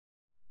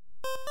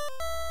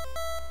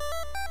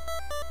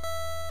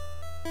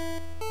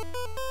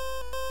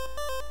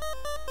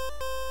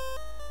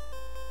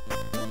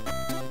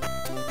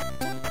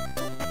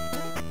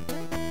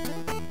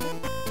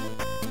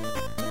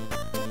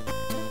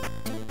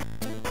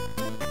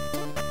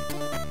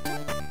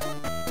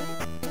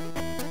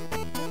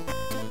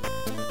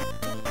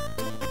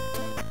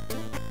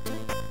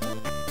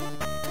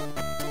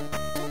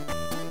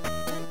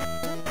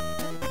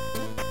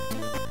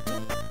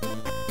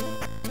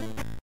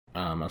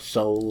I'm a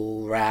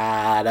soul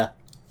rider.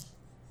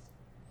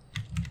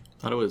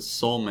 Thought it was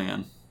Soul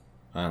Man.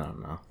 I don't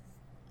know.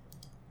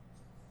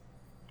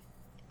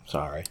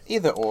 Sorry.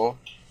 Either or.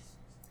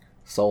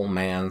 Soul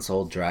man,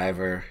 soul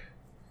driver.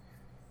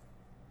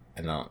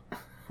 I don't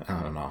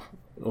know.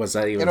 What's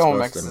that even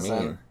supposed to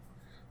mean?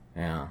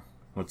 Yeah.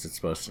 What's it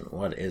supposed to mean?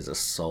 What is a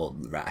soul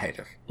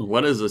rider?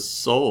 What is a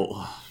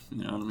soul?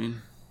 You know what I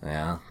mean?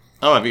 Yeah.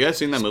 Oh, have you guys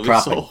seen that movie,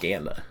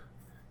 Propaganda. Soul?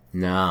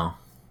 No.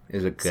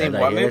 Is it good? Seen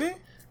what movie?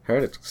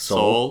 Heard it's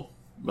Soul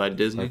by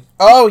Disney.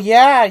 Oh,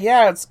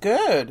 yeah, it's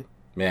good.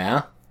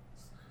 Yeah?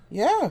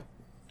 Yeah.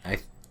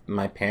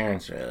 My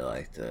parents really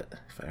liked it,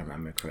 if I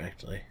remember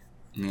correctly.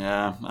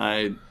 Yeah,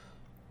 I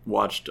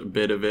watched a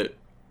bit of it,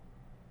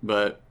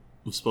 but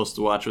was supposed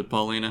to watch with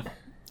Paulina.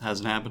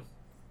 Hasn't happened.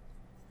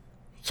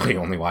 So you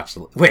only watched...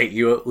 Wait,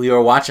 you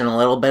were watching a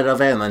little bit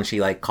of it, and then she,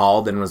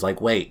 called and was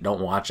like, wait,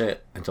 don't watch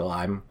it until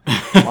I'm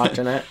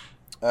watching it?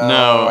 Oh,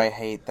 No, I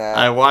hate that.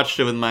 I watched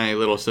it with my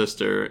little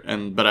sister,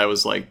 but I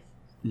was,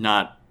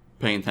 not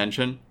paying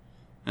attention.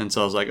 And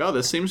so I was like, oh,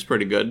 this seems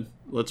pretty good.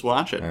 Let's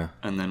watch it. Yeah.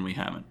 And then we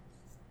haven't.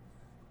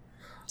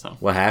 So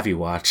What have you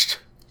watched?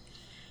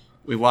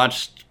 we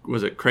watched,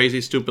 was it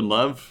Crazy Stupid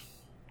Love?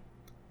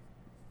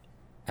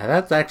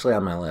 That's actually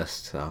on my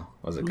list, so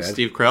was it good?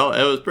 Steve Carell.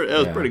 It was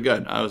Yeah. pretty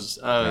good. I was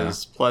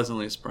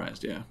pleasantly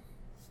surprised, yeah.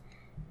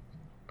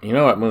 You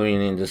know what movie you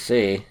need to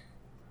see?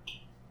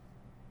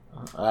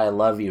 I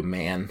Love You,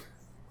 Man.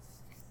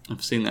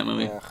 I've seen that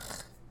movie. Ugh.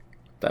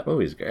 That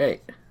movie's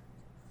great.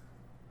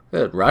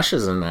 Good. Rush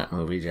is in that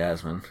movie,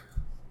 Jasmine.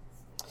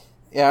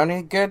 The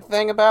only good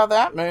thing about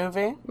that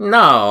movie.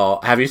 No.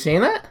 Have you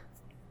seen it?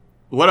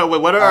 What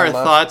are our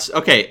love- thoughts?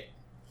 Okay,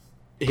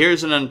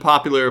 here's an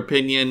unpopular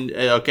opinion.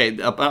 Okay,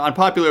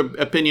 unpopular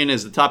opinion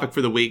is the topic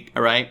for the week,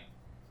 all right?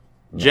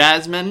 Yeah.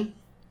 Jasmine,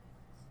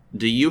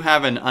 do you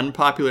have an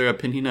unpopular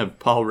opinion of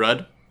Paul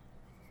Rudd?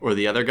 Or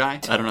the other guy?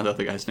 I don't know the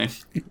other guy's name.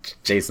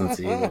 Jason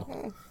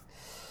Segel.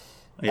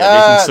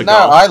 Yeah, Jason Segel.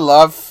 No,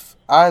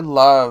 I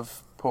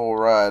love Paul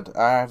Rudd.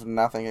 I have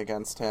nothing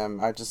against him.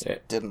 I just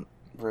didn't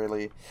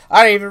really...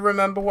 I don't even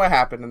remember what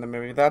happened in the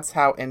movie. That's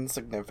how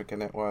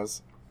insignificant it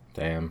was.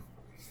 Damn.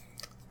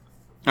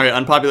 All right,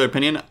 unpopular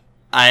opinion.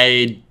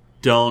 I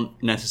don't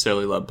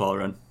necessarily love Paul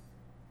Rudd.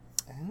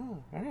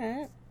 Oh,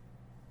 alright.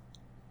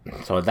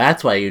 So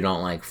that's why you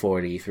don't like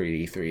 4D,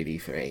 3D,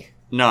 3D3.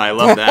 No, I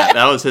love that.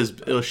 That was his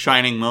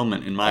shining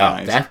moment in my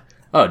eyes.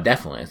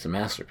 Definitely. It's a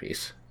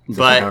masterpiece.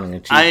 But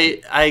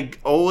I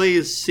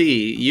always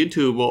see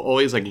YouTube will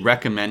always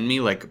recommend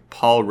me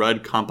Paul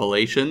Rudd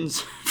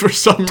compilations for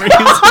some reason.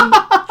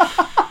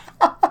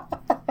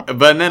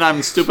 But then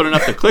I'm stupid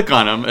enough to click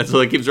on them, and so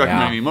it keeps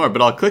recommending me more.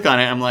 But I'll click on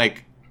it, and I'm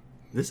like,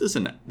 this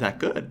isn't that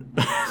good.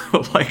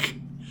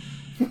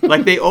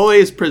 like they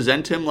always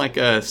present him like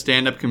a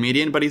stand-up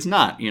comedian, but he's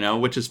not,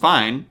 which is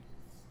fine.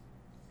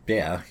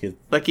 Yeah, he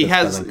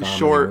has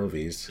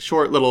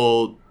short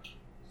little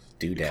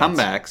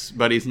comebacks,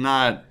 but he's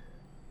not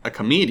a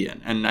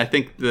comedian. And I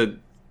think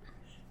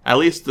at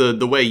least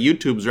the way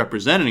YouTube's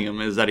representing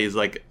him is that he's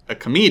like a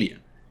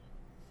comedian,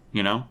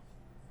 I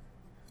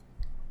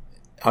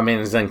mean,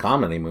 he's in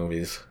comedy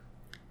movies.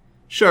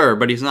 Sure,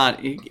 but he's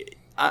not.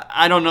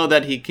 I don't know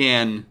that he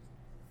can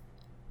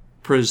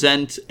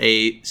present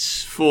a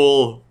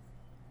full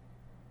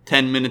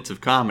 10 minutes of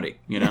comedy,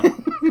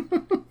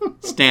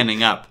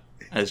 standing up,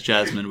 as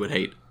Jasmine would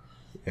hate.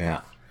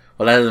 Yeah.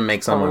 Well, that doesn't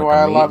make someone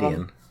a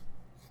comedian.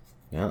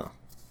 Yeah.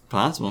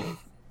 Possible.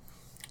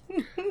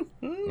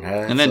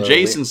 And then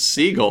Jason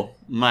Segel,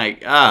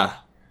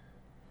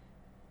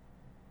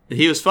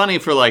 he was funny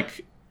for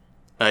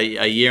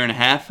a year and a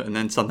half, and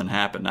then something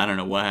happened. I don't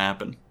know what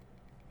happened.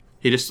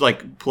 He just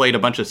played a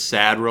bunch of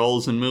sad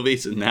roles in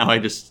movies, and now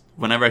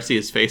whenever I see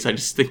his face, I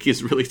just think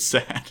he's really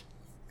sad.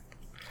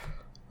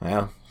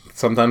 Well,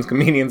 sometimes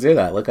comedians do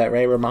that. Look at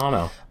Ray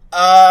Romano.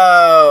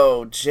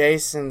 Oh,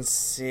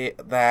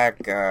 that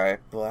guy.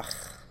 Blech.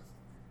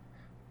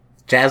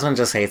 Jasmine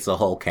just hates the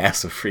whole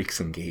cast of Freaks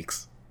and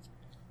Geeks.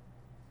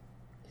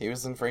 He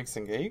was in Freaks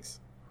and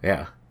Geeks?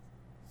 Yeah.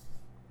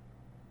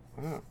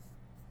 Oh.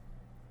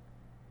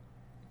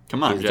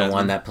 Come on, He's Jasmine. the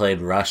one that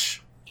played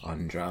Rush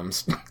on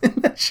drums in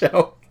that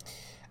show.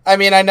 I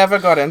mean, I never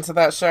got into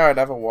that show. I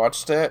never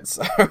watched it,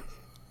 so...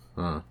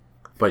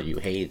 But you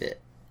hate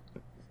it.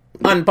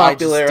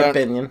 Unpopular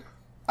opinion.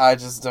 I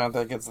just don't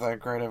think it's that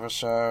great of a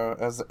show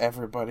as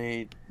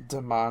everybody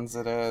demands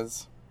it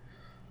is.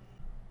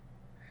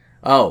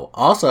 Oh,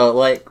 also,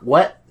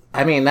 what...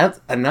 I mean, that's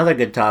another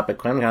good topic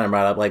Quinn kind of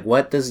brought up.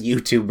 What does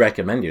YouTube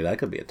recommend you? That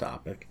could be a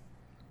topic.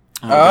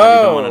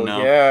 Oh,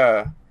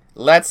 yeah.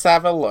 Let's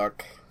have a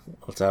look.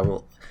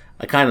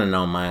 I kind of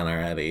know mine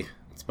already.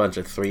 It's a bunch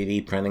of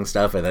 3D printing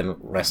stuff, and then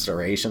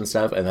restoration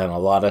stuff, and then a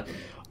lot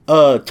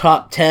of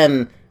top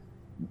 10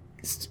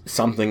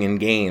 something in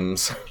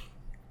games.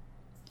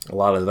 A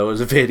lot of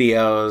those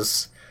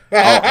videos.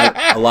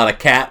 A lot of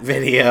cat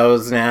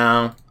videos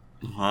now.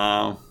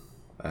 Wow.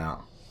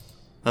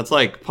 That's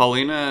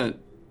Paulina,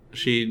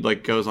 she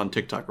goes on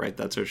TikTok, right?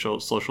 That's her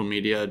social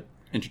media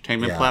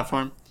entertainment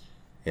platform.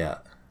 Yeah.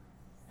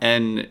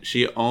 and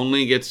she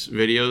only gets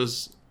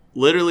videos.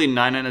 Literally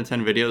 9 out of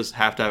 10 videos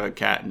have to have a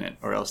cat in it,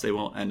 or else they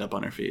won't end up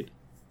on her feed.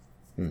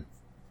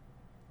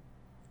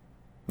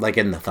 Like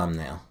in the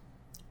thumbnail.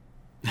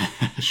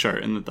 Sure,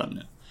 in the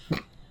thumbnail.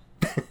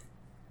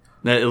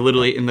 That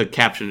literally in the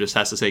caption just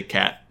has to say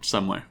cat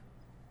somewhere.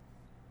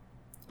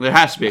 There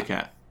has to be a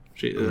cat.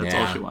 That's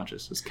all she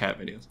watches is cat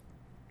videos.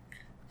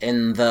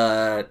 In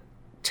the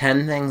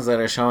 10 things that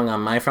are showing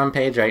on my front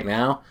page right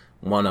now,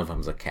 one of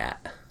them's a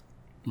cat.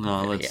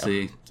 Oh, let's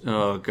see.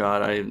 Oh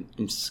God,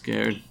 I'm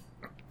scared.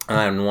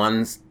 And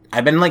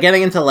I've been like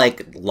getting into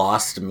like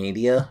lost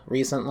media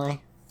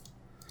recently.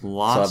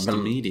 Lost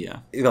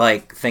media,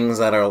 like things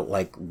that are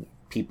like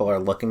people are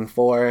looking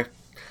for,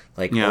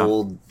 like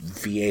old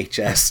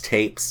VHS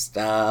tape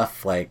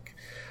stuff. Like,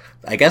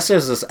 I guess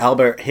there's this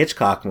Albert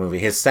Hitchcock movie.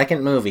 His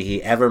second movie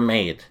he ever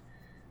made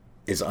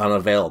is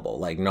unavailable.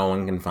 Like, no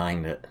one can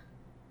find it.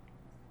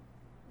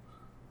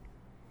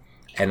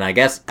 And I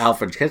guess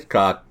Alfred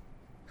Hitchcock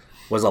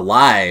was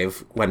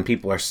alive when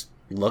people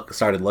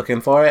started looking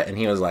for it, and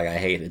he was like, I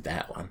hated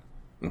that one.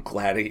 I'm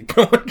glad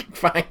no one can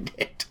find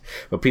it.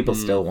 But people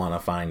still want to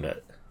find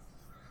it.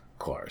 Of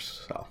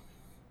course, so.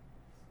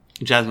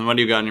 Jasmine, what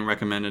do you got in your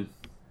recommended?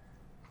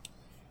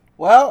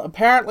 Well,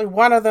 apparently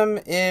one of them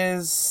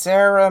is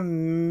Sarah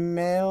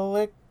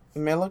Millican?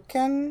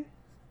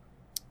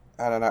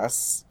 I don't know.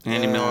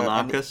 Andy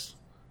Milonakis?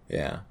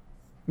 Yeah.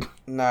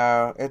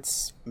 No,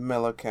 it's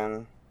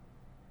Millican.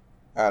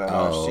 I don't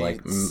know. Oh, she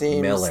like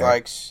seems Miller.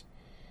 like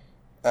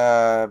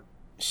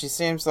she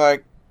seems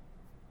like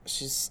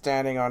she's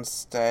standing on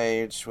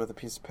stage with a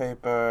piece of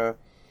paper,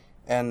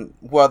 and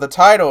well, the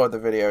title of the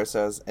video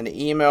says "An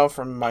email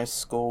from my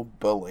school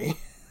bully."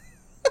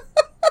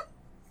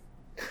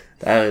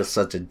 That is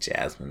such a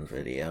Jasmine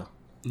video.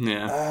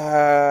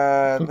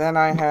 Yeah. Then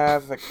I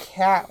have a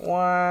cat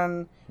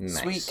one. Nice.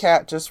 Sweet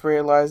cat just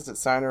realized that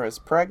Signer is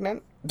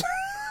pregnant.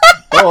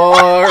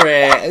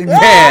 Boring.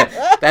 Man,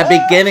 that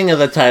beginning of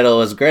the title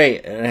was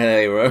great, and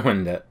they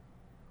ruined it.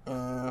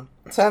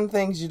 10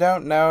 things you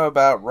don't know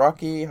about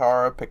Rocky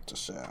Horror Picture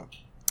Show.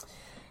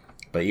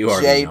 But you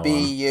already know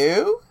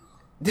JBU.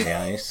 them.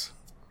 Nice.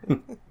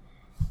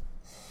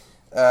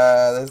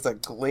 There's a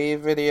Glee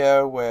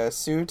video where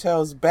Sue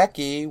tells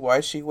Becky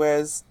why she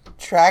wears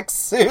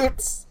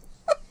tracksuits.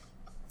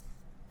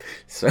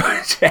 So,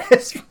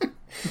 Jasmine.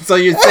 So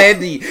you're saying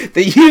the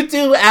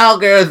YouTube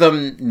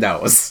algorithm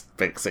knows,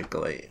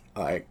 basically.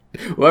 Like,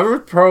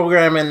 whoever's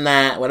programming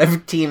that, whatever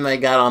team they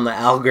got on the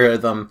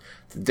algorithm,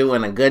 is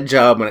doing a good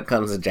job when it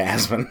comes to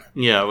Jasmine.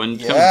 Yeah, when it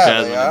comes to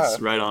Jasmine, it's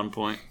right on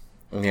point.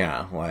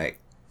 Yeah, like,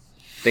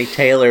 they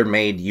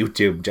tailor-made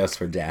YouTube just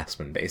for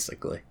Jasmine,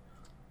 basically.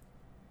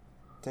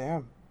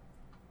 Damn.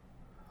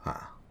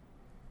 Huh.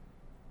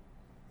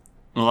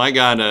 Well, I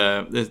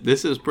got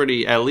this is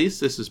pretty. At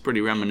least this is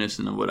pretty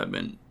reminiscent of what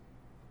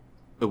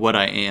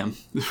I am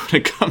when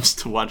it comes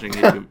to watching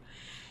YouTube.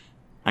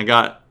 I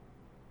got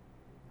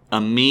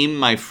a meme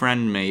my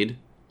friend made,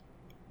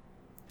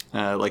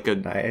 like a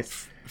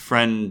Nice.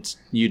 friend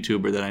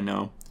YouTuber that I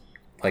know.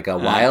 Like a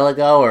while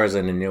ago, or is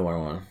it a newer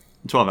one?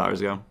 12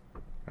 hours ago.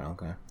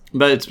 Okay.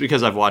 But it's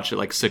because I've watched it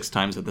like 6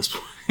 times at this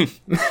point.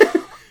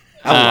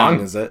 How long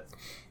is it?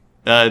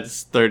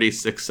 It's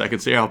 36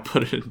 seconds here. I'll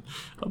put it in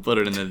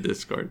the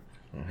Discord.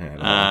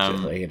 I'll watch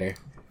it later.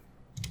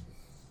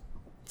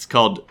 It's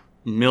called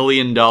 $1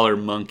 Million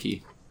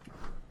Monkey.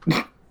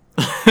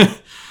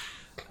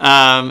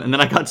 And then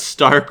I got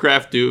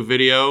StarCraft do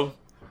video,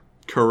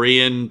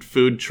 Korean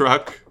food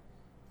truck,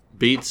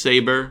 Beat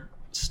Saber,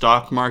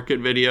 stock market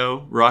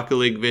video, Rocket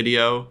League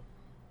video,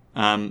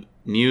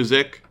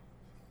 music,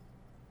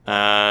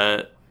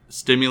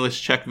 stimulus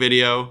check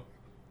video,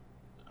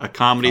 a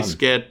comedy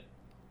skit,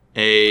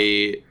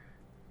 a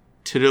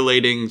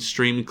titillating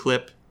stream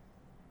clip,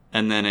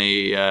 and then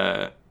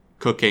a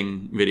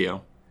cooking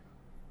video.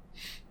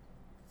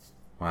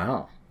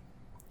 Wow.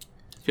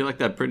 I feel like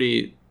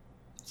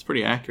it's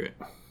pretty accurate.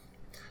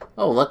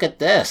 Oh, look at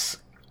this.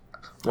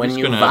 When just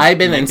you gonna vibe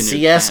in make a new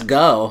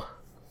CSGO,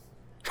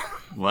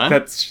 What?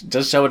 that's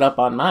just showed up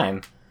on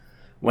mine.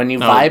 When you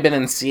vibe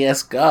in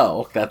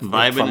CSGO, that's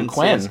Vibing from in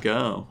Quinn.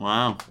 CSGO.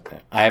 Wow.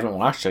 I haven't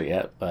watched it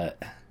yet, but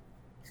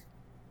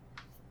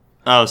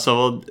Oh,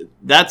 so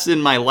that's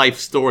in my life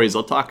stories.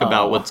 I'll talk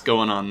about what's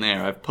going on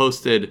there. I've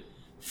posted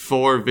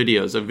 4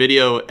 videos, a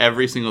video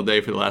every single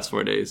day for the last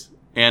 4 days,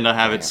 and I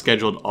have it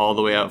scheduled all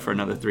the way out for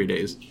another 3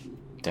 days,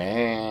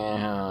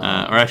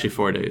 damn. or actually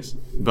 4 days.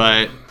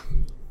 But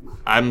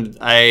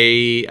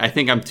I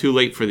think I'm too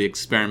late for the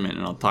experiment,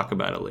 and I'll talk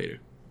about it later.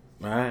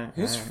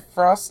 Who's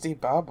Frosty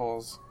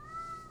Bubbles?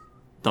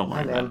 Don't worry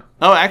Hi, about it. man.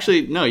 Oh,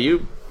 actually, no.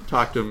 You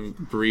talked to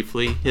him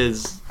briefly.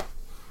 His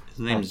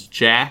name's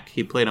Jack.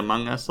 He played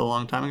Among Us a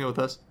long time ago with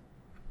us.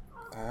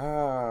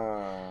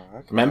 Oh,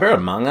 okay. Remember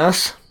Among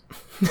Us?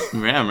 Yeah,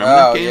 remember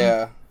that game?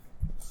 Yeah.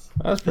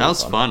 That That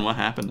was fun. What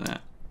happened to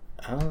that?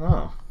 I don't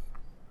know.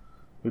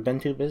 We've been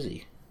too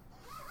busy.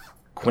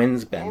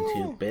 Quinn's been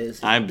too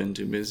busy. I've been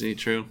too busy.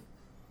 True.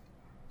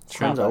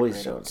 Quinn's like always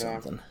a showing game.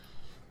 something.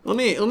 Let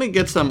me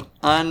get some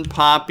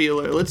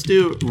unpopular. Let's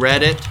do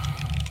Reddit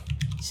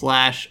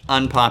 /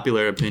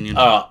 unpopular opinion.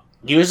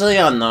 Usually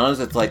on those,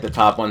 it's like the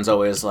top one's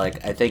always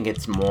like, I think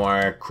it's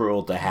more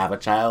cruel to have a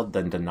child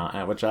than to not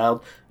have a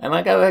child. And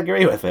I gotta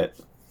agree with it.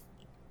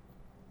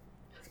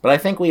 But I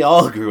think we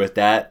all agree with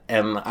that,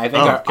 and I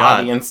think our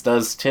audience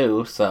does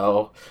too,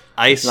 so...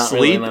 I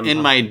sleep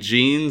in my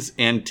jeans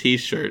and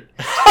t-shirt.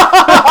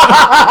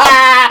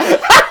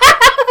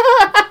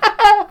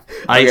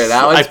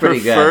 I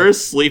prefer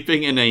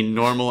sleeping in a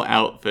normal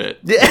outfit.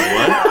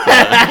 What the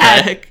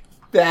heck?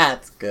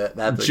 That's good.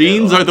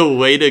 Jeans are the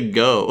way to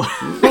go.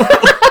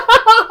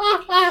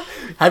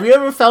 Have you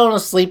ever fallen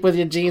asleep with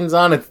your jeans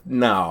on?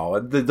 No.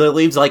 It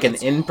leaves like an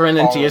imprint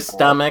into your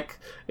stomach.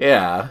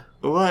 Yeah.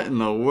 What in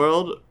the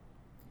world?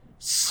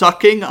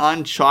 Sucking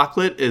on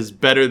chocolate is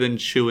better than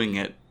chewing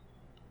it.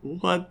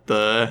 What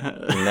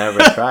the... Never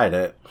tried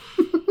it.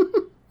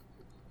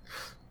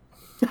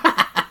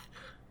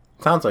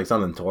 Sounds like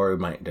something Tori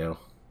might do.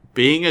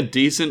 Being a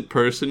decent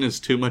person is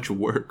too much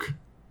work.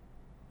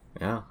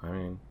 Yeah, I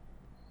mean...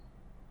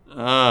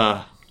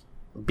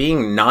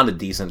 Being not a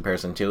decent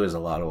person, too, is a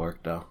lot of work,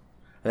 though.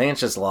 I think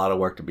it's just a lot of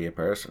work to be a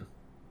person.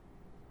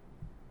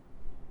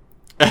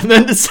 And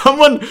then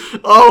someone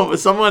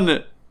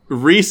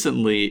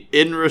recently,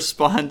 in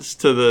response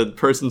to the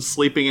person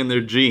sleeping in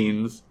their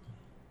jeans,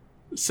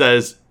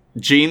 says,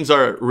 jeans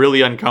are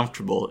really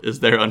uncomfortable, is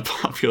their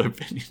unpopular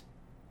opinion.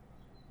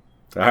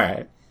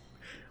 Alright.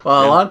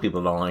 Well, a lot of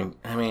people don't like...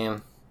 I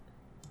mean...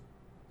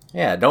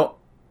 Yeah, don't...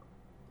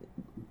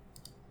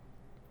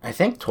 I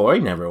think Tori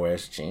never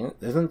wears jeans.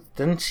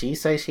 Didn't she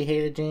say she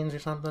hated jeans or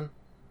something?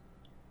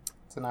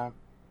 It's a no.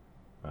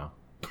 Well,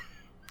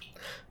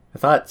 I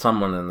thought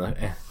someone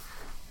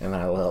in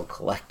our little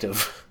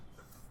collective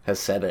has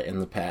said it in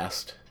the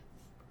past,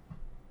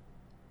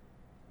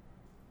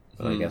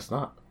 but I guess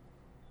not.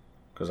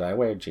 Because I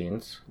wear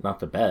jeans, not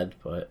to bed,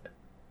 but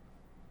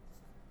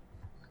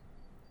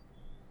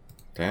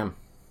damn,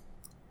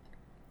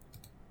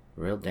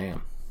 real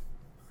damn.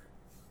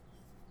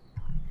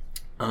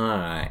 All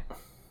right.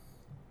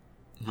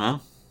 Huh?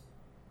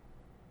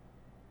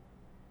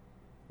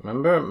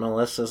 Remember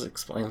Melissa's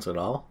Explains It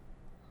All?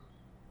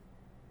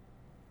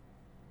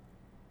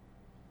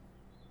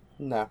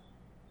 No.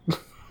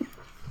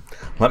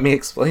 Let me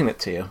explain it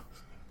to you.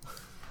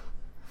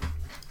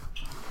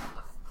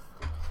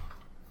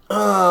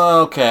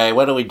 Okay,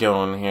 what are we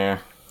doing here?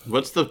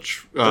 What's the...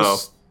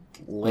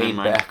 laid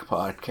back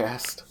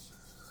podcast.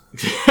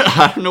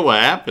 I don't know what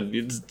happened.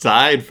 You just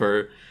died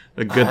for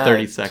a good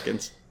 30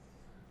 seconds.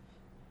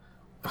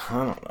 I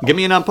don't know. Give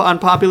me an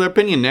unpopular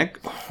opinion, Nick.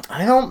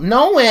 I don't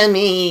know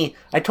any.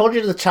 I told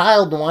you the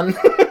child one.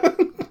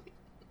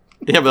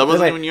 Yeah, but that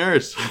wasn't even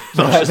yours.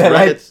 That was just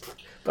Reddit's.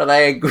 But I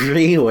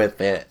agree with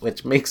it,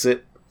 which makes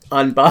it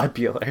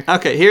unpopular.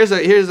 Okay, here's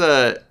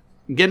a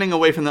getting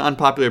away from the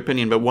unpopular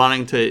opinion, but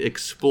wanting to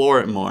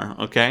explore it more.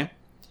 Okay,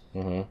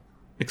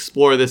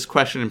 explore this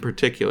question in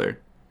particular.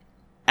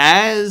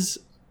 As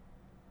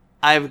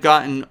I've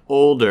gotten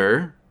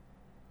older,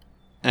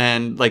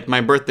 and like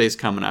my birthday's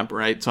coming up,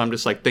 right? So I'm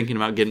just like thinking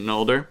about getting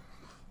older.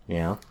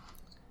 Yeah.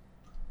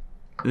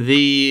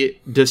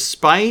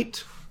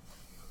 Despite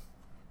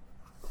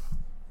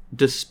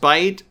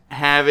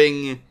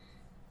having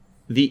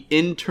the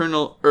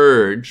internal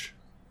urge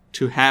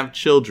to have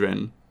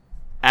children,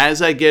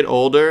 as I get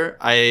older,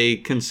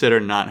 I consider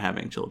not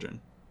having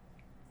children.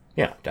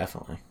 Yeah,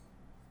 definitely.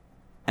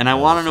 And I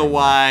want to know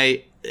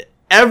why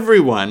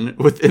everyone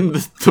within the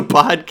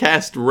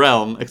podcast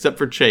realm, except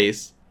for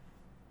Chase,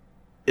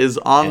 is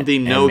on the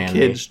no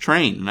kids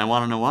train, and I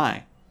want to know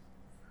why.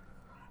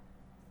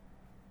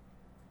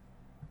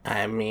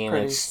 I mean,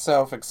 pretty it's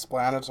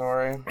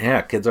self-explanatory.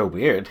 Yeah, kids are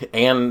weird.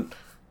 And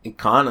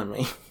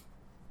economy.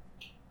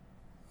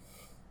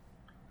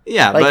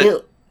 Yeah, like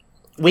but...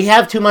 we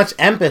have too much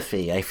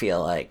empathy, I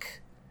feel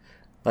like.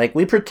 Like,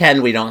 we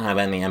pretend we don't have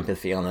any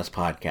empathy on this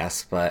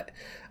podcast, but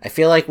I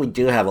feel like we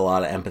do have a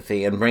lot of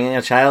empathy. And bringing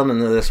a child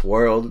into this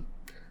world,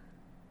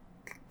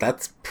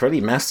 that's pretty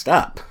messed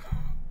up.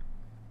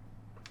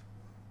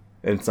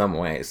 In some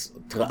ways.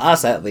 To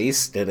us, at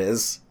least, it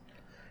is.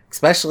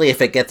 Especially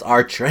if it gets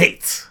our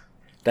traits.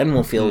 Then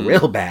we'll feel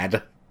real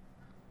bad.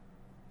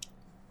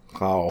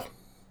 Oh.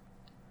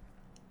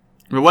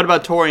 But what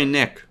about Tori and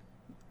Nick?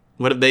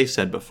 What have they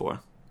said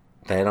before?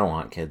 They don't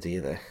want kids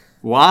either.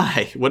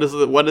 Why? What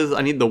is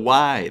I need the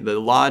why, the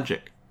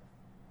logic.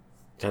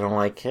 They don't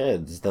like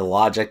kids. The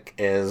logic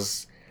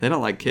is... They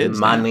don't like kids.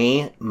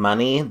 Money,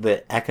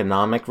 the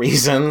economic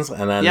reasons,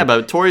 and then... Yeah,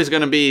 but Tori's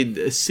going to be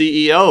the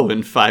CEO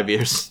in 5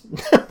 years.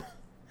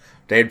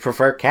 They'd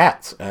prefer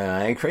cats.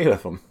 I agree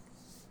with them.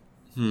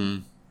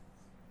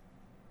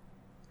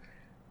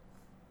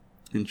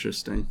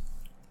 Interesting.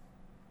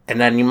 And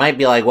then you might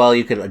be like, well,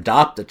 you could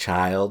adopt a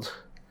child.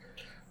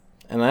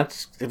 And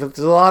there's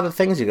a lot of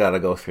things you gotta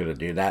go through to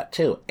do that,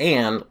 too.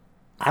 And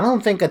I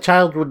don't think a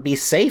child would be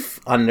safe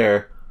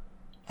under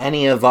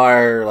any of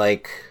our,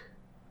 like...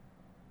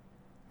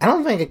 I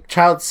don't think a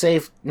child's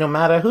safe no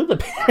matter who the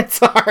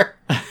parents are.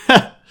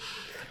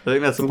 I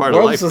think that's the part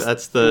of life.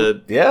 That's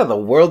the the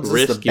world's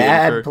just a risk you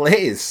bad incur.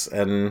 place,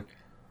 and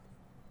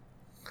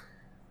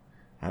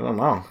I don't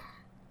know.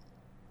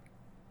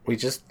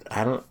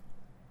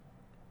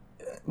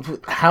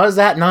 How is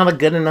that not a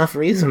good enough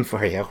reason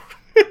for you?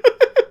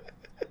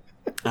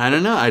 I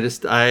don't know.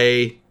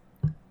 I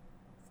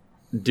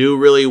do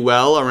really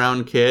well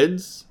around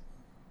kids,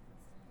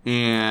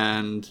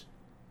 and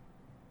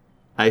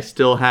I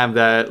still have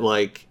that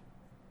like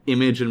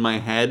image in my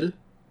head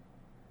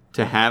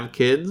to have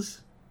kids.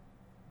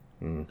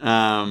 And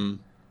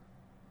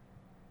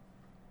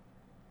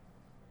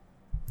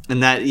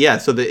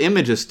that, so the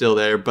image is still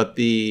there, but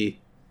the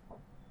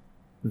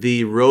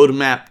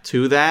roadmap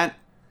to that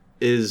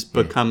is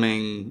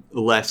becoming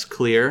less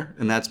clear,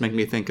 and that's making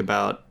me think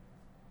about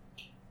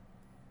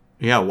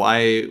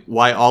why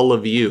all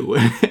of you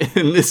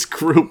in this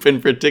group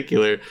in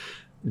particular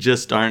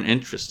just aren't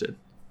interested.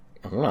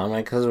 I don't know,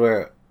 because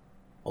we're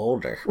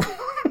older.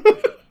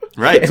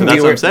 Right, so that's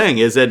what I'm saying,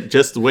 is that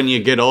just when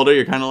you get older,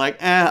 you're kind of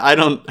like, I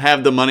don't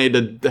have the money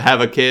to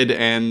have a kid,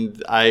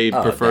 and I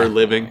prefer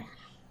living.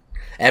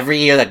 Every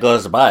year that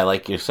goes by,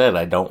 like you said,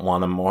 I don't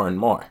want them more and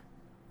more.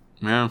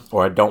 Yeah.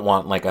 Or I don't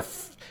want, like, I'm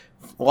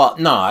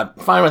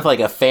fine with, like,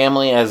 a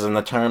family as in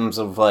the terms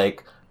of,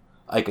 like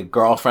a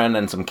girlfriend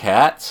and some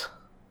cats.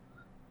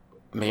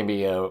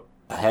 Maybe a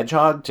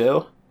hedgehog,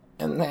 too,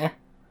 in there.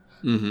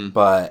 Mm-hmm.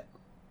 But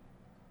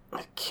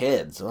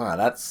kids,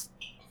 that's...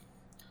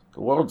 The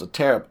world's a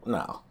terrible...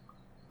 No.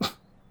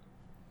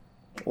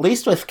 At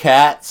least with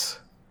cats.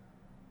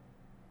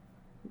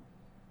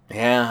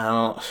 Yeah, I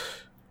don't...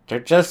 They're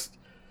just...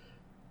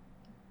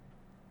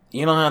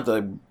 You don't have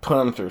to put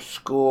them through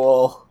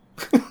school.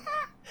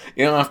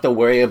 You don't have to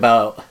worry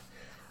about,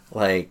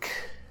 like,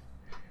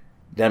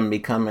 them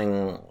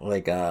becoming,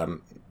 like, a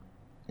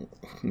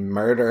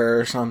murder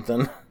or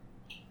something.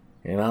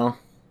 You know?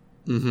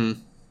 Mm-hmm.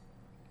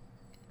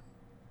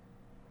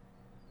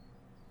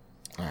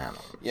 I don't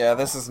know. Yeah,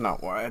 this is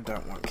not why I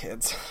don't want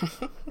kids.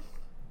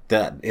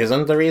 That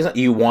isn't the reason?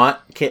 You want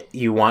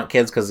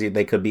kids because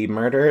they could be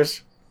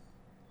murderers?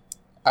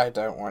 I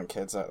don't want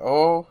kids at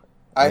all.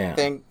 I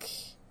think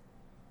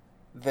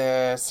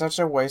they're such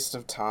a waste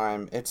of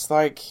time. It's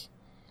like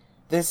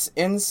this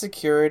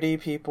insecurity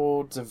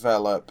people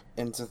develop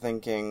into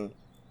thinking,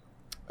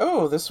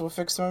 oh, this will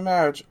fix my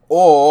marriage.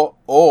 Or,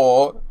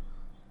 oh,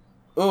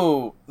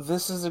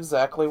 this is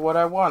exactly what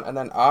I want. And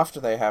then after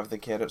they have the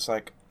kid, it's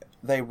like,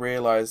 they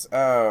realize,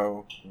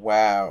 oh,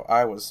 wow,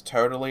 I was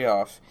totally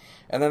off.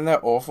 And then they're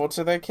awful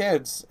to their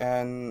kids,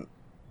 and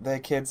their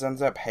kids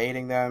ends up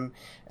hating them,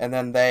 and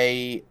then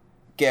they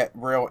get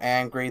real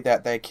angry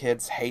that their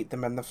kids hate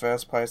them in the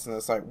first place, and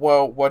it's like,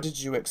 well, what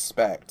did you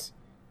expect?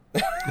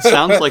 It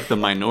sounds like the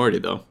minority,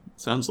 though.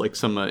 It sounds like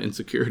some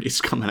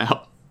insecurities coming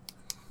out.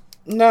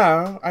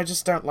 No, I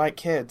just don't like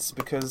kids,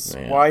 because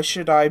why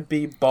should I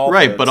be bothered?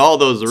 Right, but all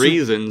those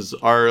reasons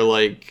are,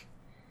 like...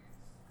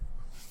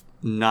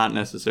 Not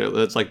necessarily.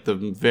 That's like the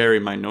very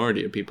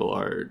minority of people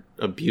are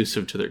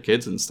abusive to their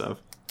kids and stuff.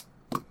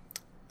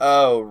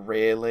 Oh,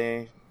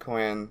 really,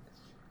 Quinn?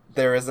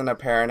 There isn't a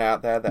parent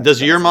out there that...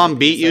 Does your mom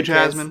beat you,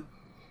 Jasmine?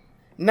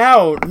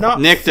 No,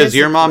 not Nick, physically. does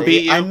your mom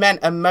beat you? I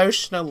meant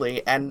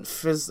emotionally and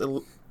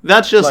physically.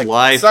 That's just like,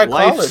 life.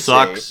 psychology. Life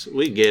sucks.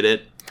 We get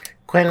it.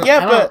 Quinn,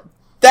 Yeah, but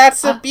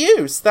that's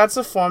abuse. That's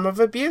a form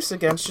of abuse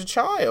against your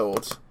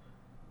child.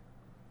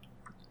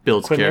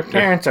 Builds Quinn, your character.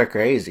 parents are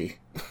crazy.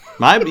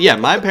 My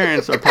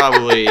parents are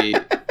probably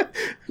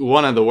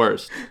one of the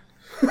worst.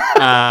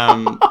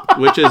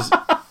 Which is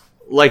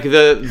like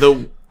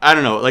the I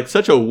don't know, like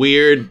such a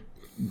weird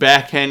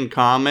backhand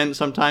comment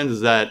sometimes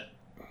is that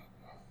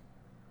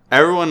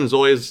everyone is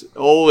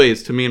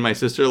always to me and my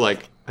sister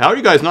like, how are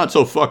you guys not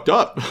so fucked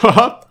up?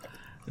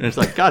 And it's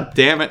like, God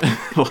damn it.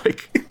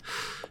 Like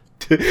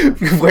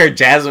where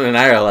Jasmine and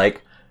I are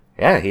like,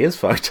 yeah, he is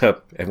fucked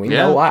up, and we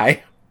know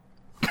why.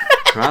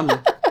 Probably.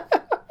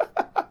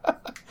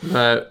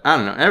 But I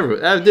don't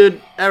know.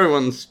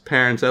 Everyone's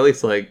parents, at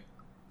least like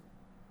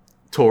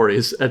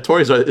Tories.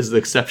 Tories is the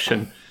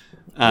exception.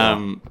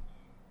 Well,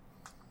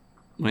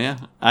 yeah,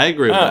 I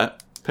agree with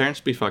that. Parents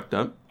be fucked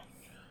up.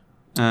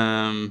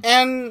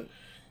 And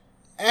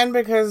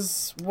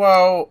because,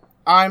 well,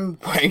 I'm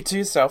way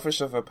too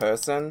selfish of a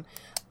person,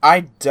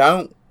 I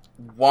don't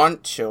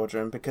want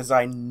children because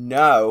I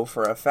know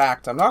for a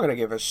fact I'm not going to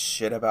give a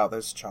shit about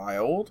this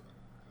child.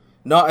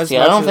 Not as much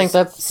I don't as think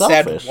that's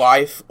selfish. said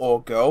wife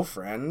or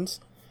girlfriend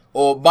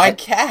or my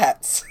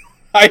cats.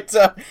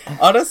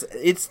 Honestly,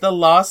 it's the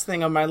last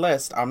thing on my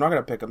list. I'm not going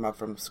to pick them up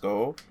from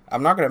school.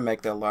 I'm not going to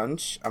make their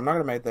lunch. I'm not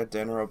going to make their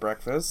dinner or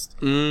breakfast.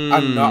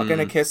 I'm not going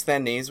to kiss their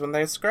knees when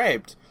they're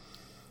scraped.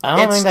 I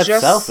don't think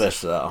that's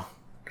selfish though,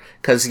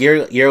 because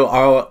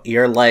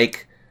you're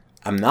like,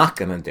 I'm not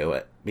going to do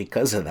it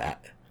because of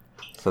that.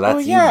 So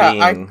that's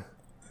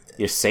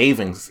you're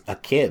saving a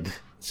kid.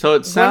 So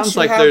it sounds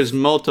like there's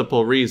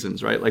multiple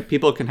reasons, right? Like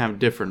people can have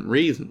different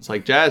reasons.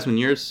 Like Jasmine,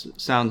 yours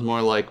sounds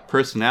more like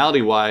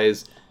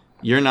personality-wise,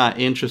 you're not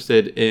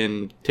interested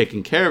in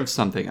taking care of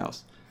something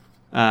else,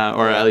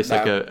 or at least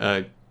like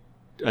a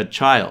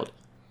child.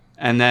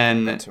 And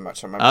then Too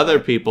much on my other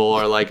plate. people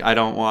are like, I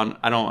don't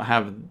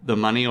have the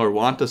money or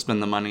want to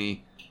spend the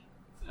money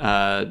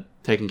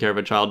taking care of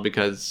a child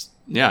because,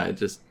 yeah,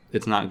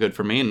 it's not good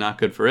for me and not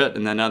good for it.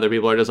 And then other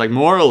people are just like,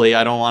 morally,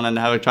 I don't want to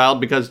have a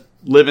child because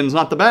living's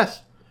not the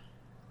best.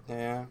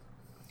 Yeah.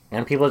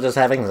 And people just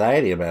have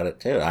anxiety about it,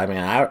 too. I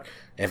mean,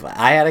 if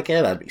I had a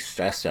kid, I'd be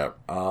stressed out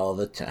all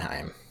the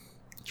time.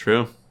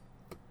 True.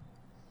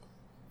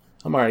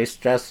 I'm already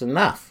stressed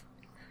enough.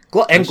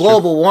 That's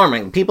Global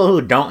warming. People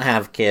who don't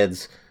have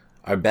kids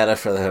are better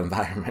for the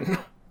environment.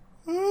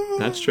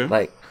 That's true.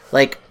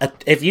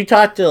 If you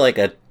talk to, like,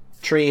 a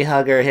tree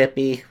hugger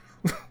hippie,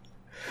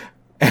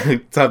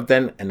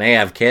 something, and they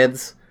have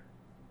kids,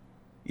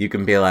 you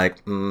can be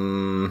like,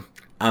 I'm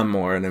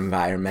more an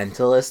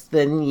environmentalist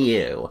than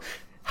you.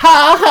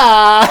 Ha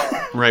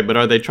ha! Right, but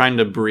are they trying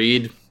to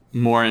breed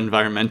more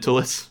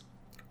environmentalists?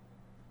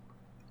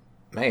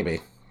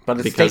 Maybe. But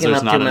it's Because taking there's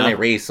up not too many enough.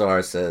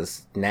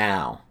 resources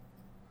now.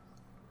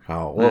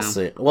 Oh, we'll Yeah.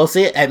 see. We'll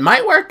see. It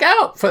might work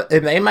out.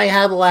 And they might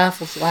have the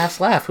last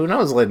laugh. Who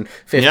knows? In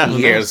 50 Yeah, who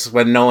years,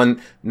 when no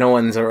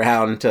one's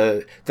around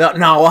to...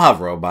 No, we'll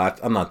have robots.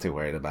 I'm not too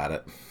worried about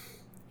it.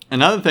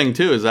 Another thing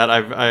too is that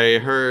I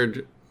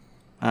heard,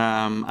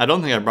 I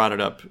don't think I brought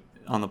it up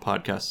on the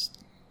podcast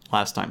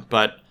last time,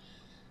 but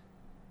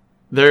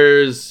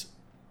there's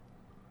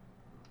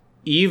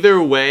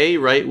either way,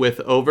 right, with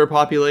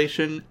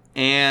overpopulation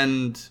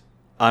and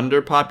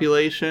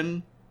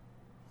underpopulation,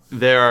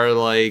 there are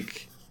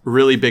like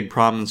really big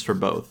problems for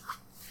both.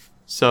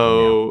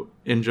 So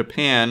in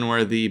Japan,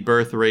 where the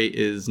birth rate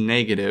is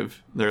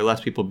negative, there are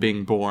less people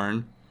being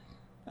born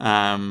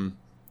than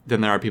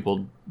there are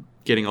people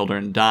getting older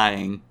and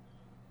dying.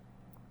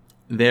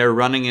 They're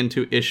running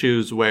into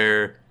issues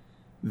where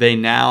they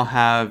now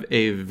have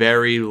a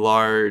very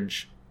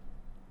large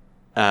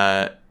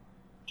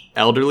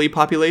elderly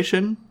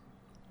population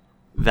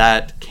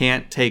that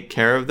can't take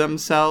care of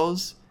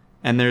themselves,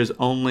 and there's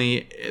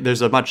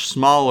a much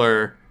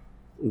smaller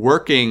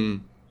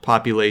working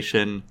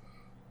population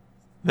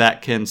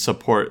that can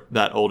support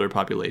that older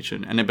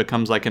population, and it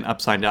becomes like an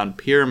upside down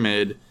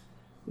pyramid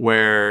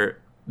where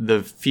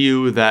the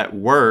few that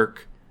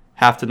work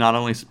have to not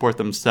only support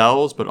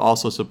themselves but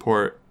also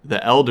support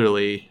the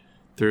elderly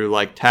through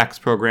like tax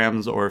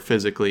programs or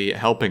physically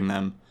helping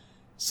them.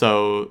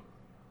 So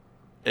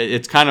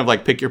it's kind of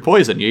like pick your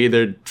poison. You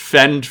either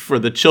fend for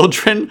the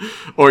children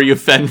or you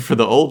fend for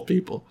the old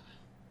people.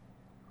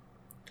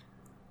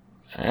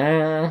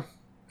 Uh,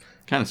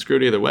 Kind of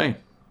screwed either way.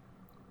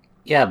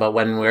 yeah, but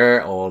when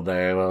we're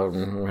older,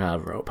 we'll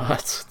have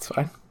robots. It's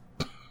fine.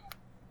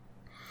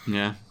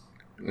 Yeah.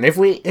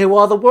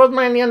 Well, the world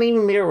might not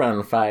even be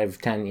around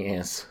 5-10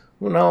 years.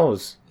 Who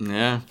knows?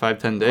 Yeah,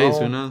 5-10 days,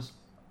 Oh. who knows?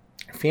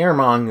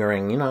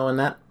 Fear-mongering, and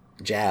that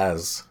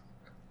jazz.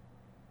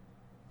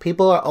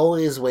 People are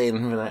always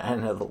waiting for the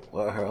end of the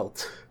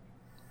world.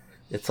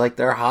 It's like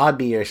their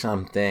hobby or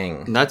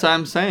something. That's what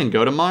I'm saying.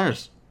 Go to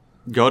Mars.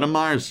 Go to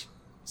Mars.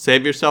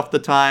 Save yourself the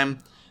time.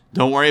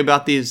 Don't worry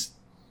about these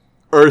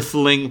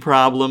earthling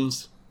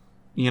problems.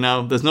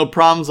 There's no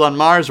problems on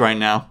Mars right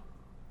now.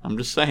 I'm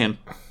just saying.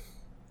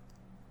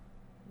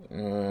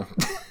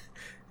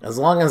 As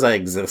long as I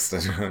exist,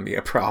 there's going to be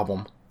a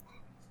problem.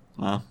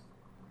 Well,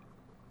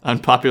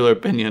 unpopular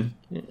opinion.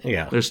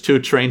 Yeah. There's 2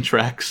 train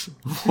tracks.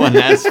 One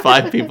has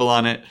 5 people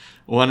on it.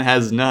 One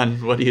has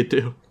none. What do you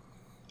do?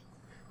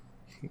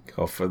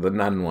 Go for the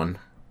none one.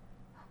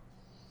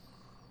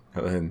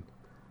 And then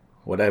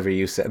whatever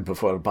you said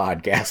before the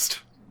podcast.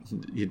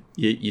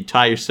 You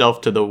tie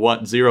yourself to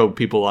the 0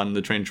 people on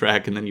the train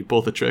track, and then you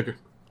pull the trigger.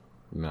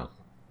 No.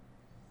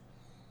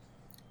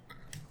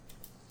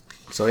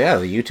 So yeah,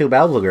 the YouTube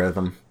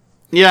algorithm.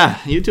 Yeah,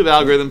 YouTube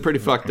algorithm pretty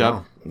fucked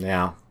up.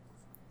 Yeah.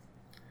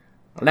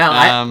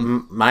 Now,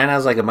 Um, mine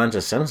has like a bunch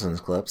of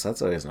Simpsons clips.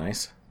 That's always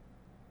nice.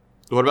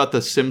 What about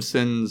the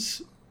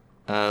Simpsons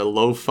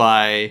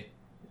lo-fi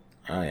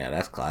Oh yeah,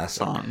 that's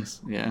classic.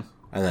 songs? Yeah.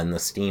 And then the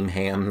steam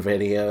ham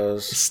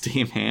videos.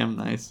 Steam ham,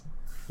 nice.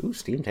 Ooh,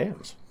 steamed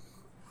hams.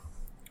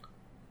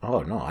 Oh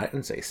no, I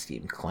didn't say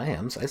steamed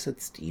clams. I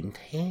said steamed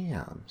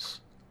hams.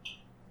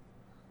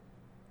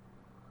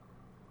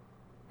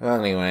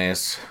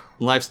 Anyways,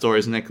 Life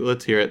stories, Nick.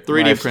 Let's hear it.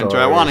 3D Life printer.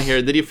 I want to stories. hear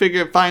it. Did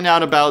you find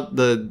out about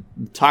the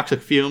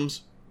toxic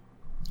fumes?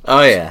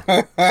 oh yeah.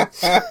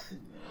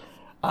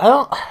 I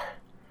don't.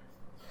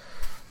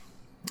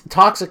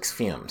 Toxic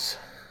fumes.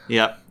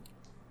 Yep.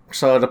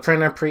 So the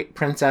printer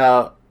prints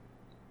out.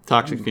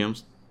 Toxic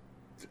fumes.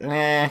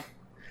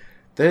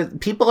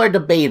 People are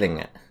debating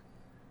it,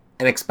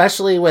 and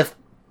especially with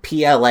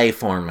PLA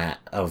format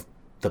of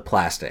the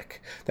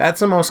plastic. That's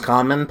the most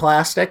common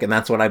plastic, and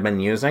that's what I've been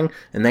using.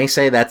 And they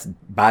say that's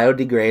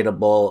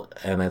biodegradable,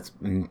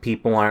 and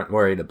people aren't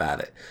worried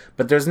about it.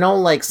 But there's no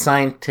like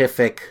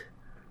scientific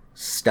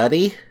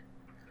study.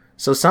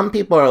 So some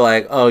people are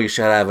like, "Oh, you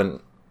should have an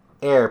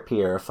air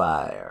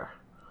purifier,"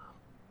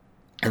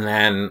 and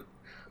then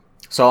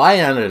so what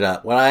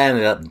I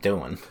ended up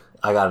doing.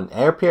 I got an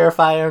air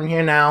purifier in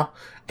here now,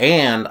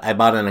 and I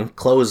bought an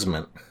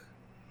enclosement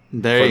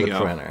There for you the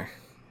go. printer.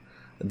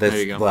 This,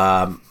 There you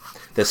go.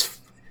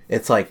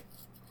 It's like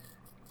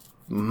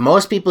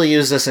most people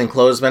use this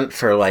enclosement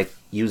for like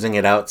using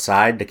it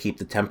outside to keep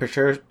the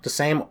temperature the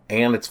same,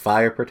 and it's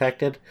fire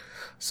protected.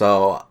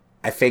 So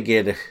I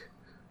figured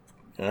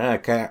I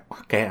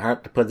can't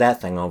hurt to put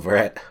that thing over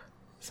it.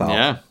 So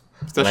Yeah. and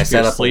I Especially if set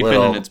you're up a sleeping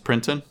little- and it's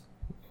printing.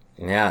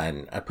 yeah,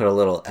 and I put a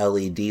little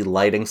LED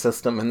lighting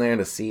system in there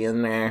to see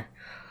in there.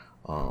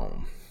 Oh,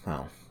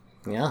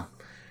 yeah.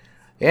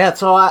 Yeah,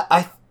 so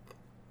I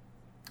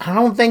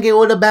don't think it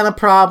would have been a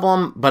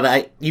problem,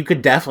 but you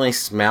could definitely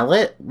smell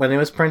it when it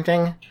was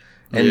printing.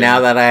 And Yeah. now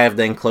that I have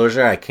the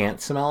enclosure, I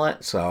can't smell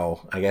it,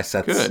 so I guess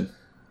Good.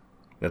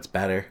 that's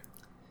better.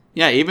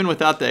 Yeah, even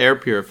without the air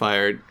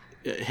purifier,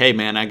 hey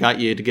man, I got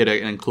you to get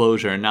an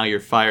enclosure, and now you're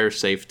fire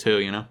safe too,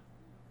 you know?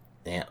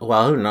 Yeah,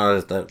 well, who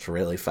knows if that's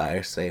really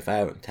fire safe? I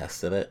haven't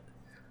tested it.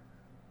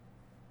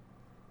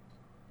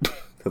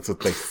 That's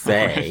what they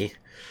say.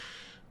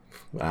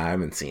 I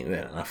haven't seen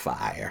it in a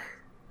fire.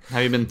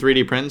 Have you been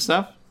 3D printing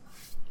stuff?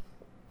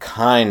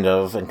 Kind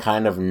of, and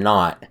kind of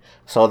not.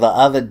 So the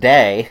other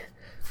day,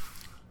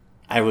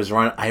 I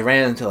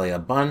ran into like a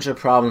bunch of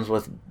problems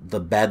with the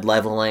bed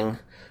leveling,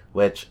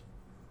 which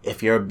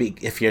if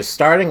you're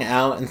starting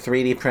out in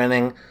 3D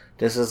printing,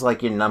 this is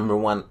like your number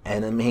one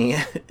enemy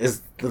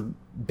is the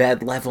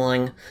bed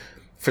leveling.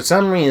 For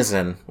some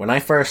reason, when I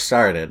first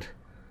started,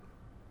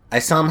 I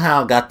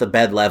somehow got the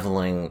bed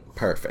leveling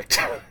perfect.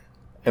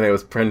 And it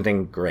was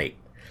printing great.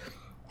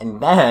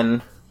 And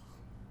then,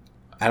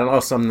 I don't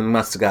know, something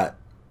must have got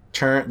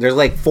turned. There's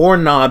like 4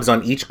 knobs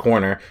on each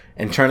corner,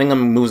 and turning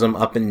them moves them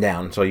up and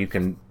down so you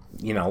can,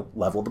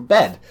 level the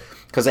bed.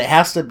 Because it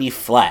has to be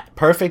flat.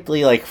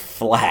 Perfectly, like,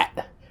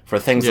 flat. For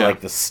things Yeah.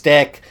 like the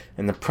stick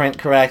and the print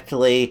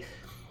correctly.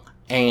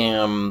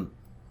 And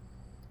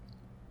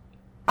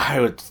I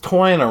was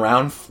toying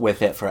around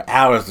with it for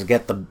hours to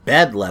get the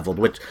bed leveled,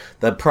 which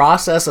the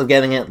process of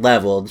getting it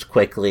leveled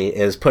quickly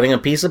is putting a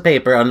piece of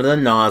paper under the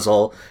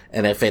nozzle,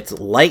 and if it's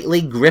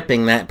lightly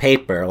gripping that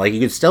paper, like you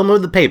can still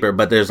move the paper,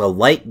 but there's a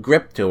light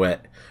grip to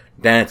it,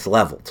 then it's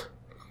leveled.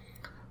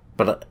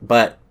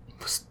 But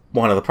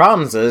one of the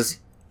problems is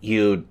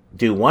you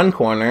do one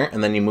corner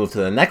and then you move to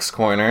the next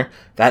corner.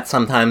 That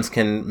sometimes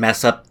can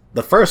mess up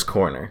the first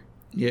corner.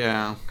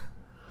 Yeah.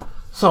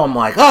 So I'm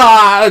like,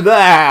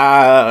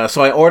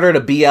 So I ordered a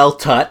BL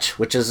Touch,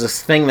 which is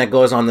this thing that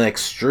goes on the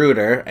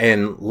extruder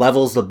and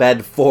levels the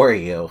bed for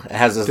you. It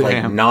has this like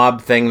Damn.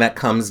 knob thing that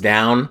comes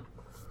down.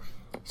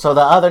 So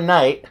the other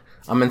night,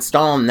 I'm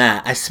installing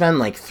that. I spend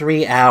like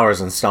 3 hours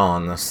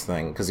installing this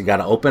thing because you got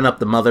to open up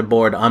the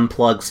motherboard,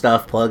 unplug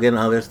stuff, plug in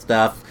other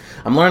stuff.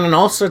 I'm learning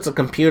all sorts of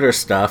computer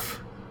stuff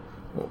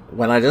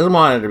when I just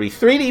wanted to be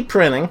 3D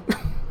printing.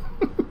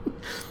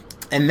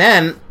 And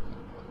then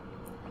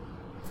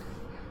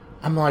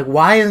I'm like,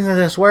 why isn't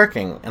this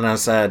working? And I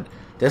said,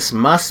 this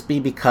must be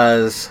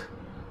because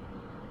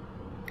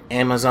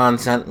Amazon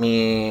sent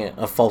me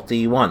a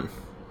faulty one.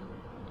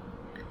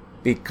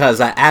 Because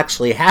that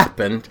actually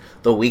happened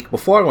the week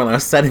before when I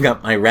was setting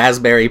up my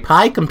Raspberry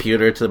Pi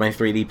computer to my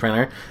 3D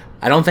printer.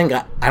 I don't think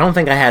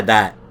I had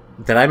that.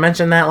 Did I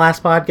mention that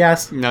last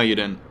podcast? No, you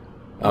didn't.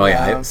 Oh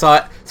yeah. So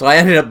I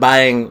ended up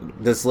buying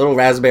this little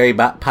Raspberry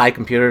Pi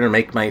computer to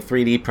make my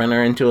 3D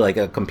printer into like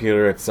a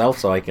computer itself,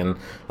 so I can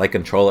like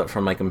control it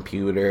from my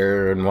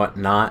computer and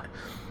whatnot.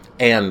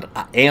 And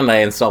I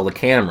installed a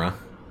camera,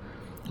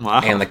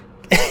 Wow. and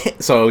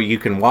so you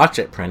can watch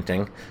it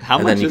printing. How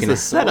and much then you is can, the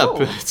setup?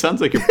 It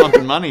sounds like you're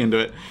pumping money into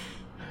it.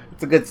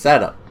 It's a good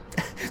setup.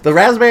 The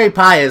Raspberry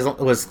Pi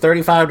was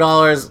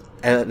 $35,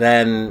 and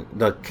then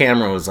the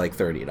camera was like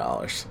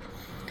 $30.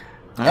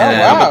 How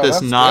wow, about this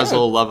that's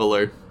nozzle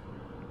leveler?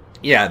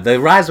 Yeah, the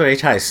Raspberry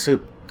Pi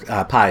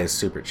is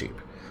super cheap.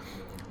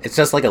 It's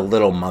just like a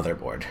little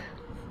motherboard.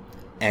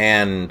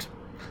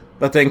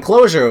 But the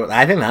enclosure,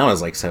 I think that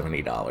was like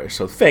 $70.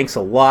 So thanks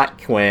a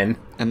lot, Quinn.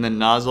 And then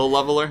nozzle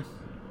leveler?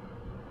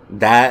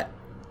 That,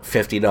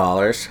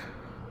 $50.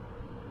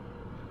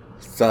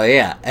 So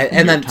yeah, and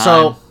Your then time.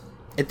 so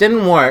it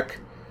didn't work.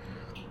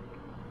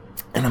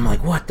 And I'm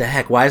like, what the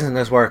heck? Why isn't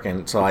this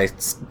working? So I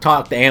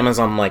talked to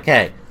Amazon. I'm like,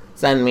 hey,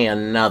 send me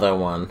another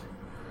one.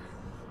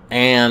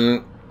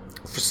 And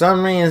for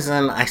some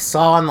reason, I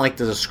saw in like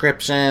the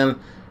description,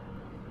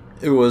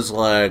 it was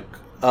like,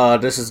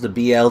 this is the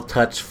BL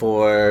Touch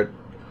for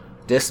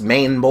this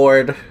main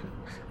board.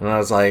 And I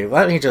was like,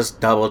 let me just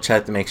double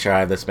check to make sure I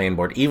have this main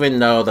board. Even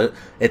though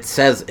it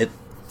says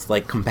it's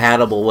like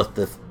compatible with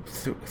the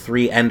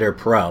 3 Ender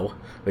Pro,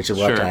 which is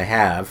what Sure. I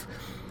have.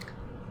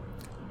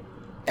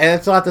 And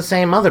it's not the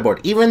same motherboard.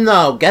 Even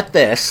though, get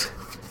this,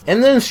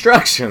 in the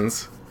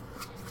instructions,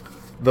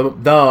 the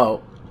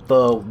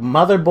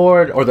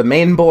motherboard or the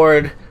main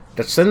board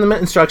that's in the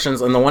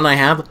instructions and the one I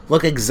have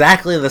look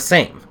exactly the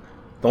same.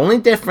 The only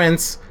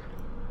difference,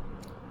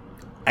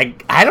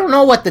 I don't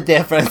know what the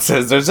difference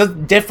is. There's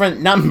just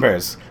different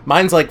numbers.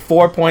 Mine's like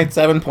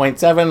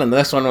 4.7.7 and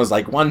this one was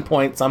like 1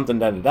 point something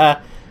da da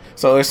da.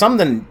 So there's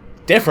something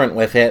different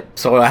with it.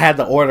 So I had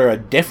to order a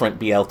different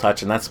BL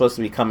Touch, and that's supposed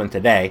to be coming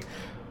today.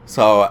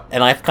 So,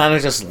 and I've kind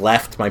of just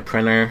left my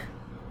printer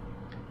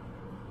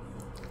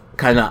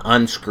kind of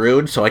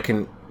unscrewed so I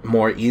can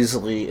more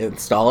easily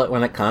install it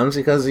when it comes,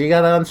 because you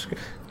gotta unscrew,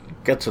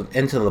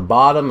 into the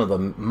bottom of the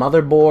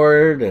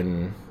motherboard,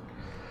 and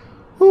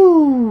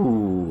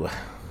whoo.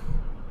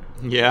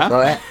 Yeah. So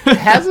it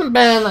hasn't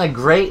been a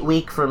great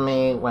week for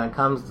me when it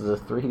comes to the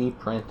 3D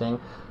printing.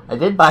 I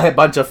did buy a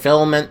bunch of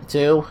filament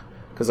too,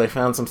 because I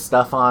found some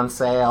stuff on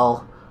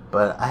sale,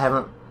 but I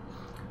haven't.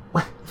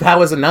 That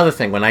was another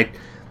thing, when I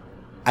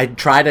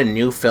tried a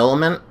new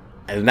filament,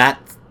 and that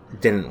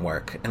didn't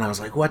work. And I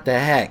was like, what the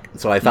heck?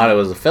 So I thought it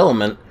was a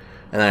filament,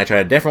 and then I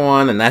tried a different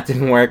one, and that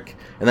didn't work.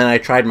 And then I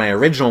tried my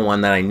original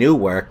one that I knew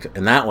worked,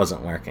 and that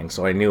wasn't working.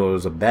 So I knew it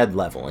was a bed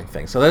leveling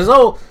thing. So there's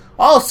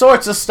all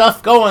sorts of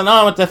stuff going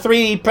on with the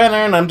 3D printer,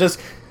 and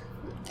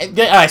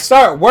I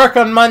start work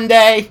on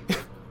Monday.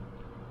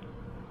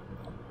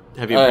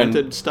 Have you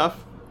printed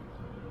stuff?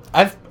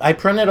 I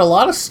printed a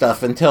lot of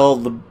stuff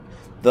until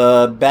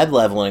the bed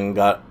leveling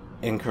got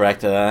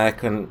incorrect, and I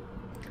couldn't.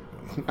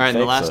 All right, in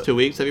the last 2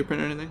 weeks, have you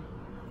printed anything?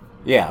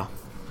 Yeah.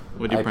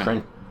 What did you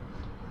print?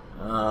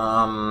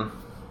 I'm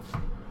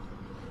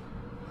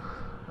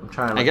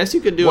trying. I guess you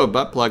could do a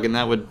butt plug,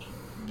 and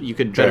you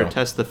could better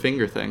test the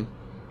finger thing.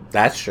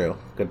 That's true.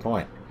 Good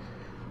point.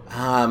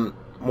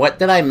 What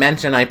did I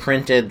mention I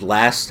printed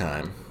last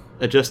time?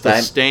 Just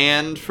a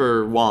stand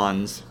for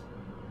wands.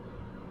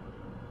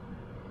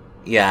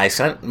 Yeah, I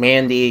sent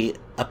Mandy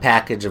a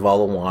package of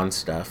all the wand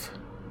stuff.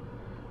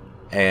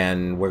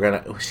 And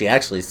she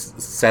actually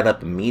set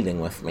up a meeting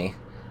with me.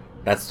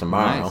 That's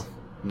tomorrow.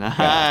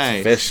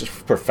 Nice. Yeah,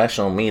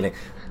 professional meeting.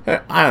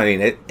 I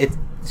mean,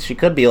 she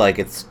could be like,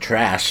 it's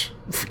trash.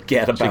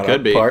 Forget about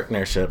our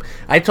partnership.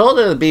 I told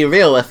her to be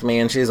real with me,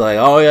 and she's like,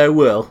 oh, yeah, I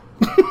will.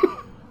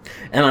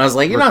 And I was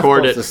like, you're not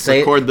supposed to say...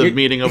 Record the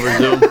meeting over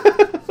Zoom.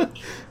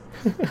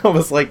 I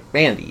was like,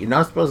 Mandy, you're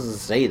not supposed to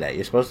say that.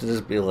 You're supposed to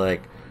just be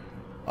like,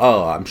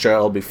 oh, I'm sure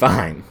it'll be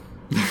fine.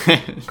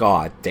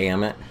 God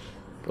damn it.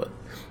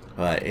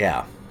 But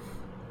yeah.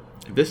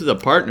 If this is a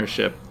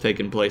partnership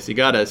taking place, you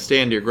gotta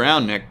stand your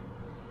ground, Nick.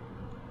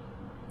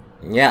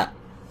 Yeah.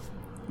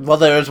 Well,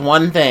 there's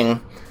one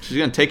thing. She's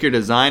gonna take your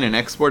design and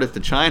export it to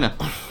China.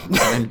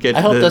 And get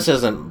I hope this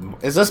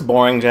isn't... Is this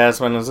boring,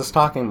 Jasmine? Is this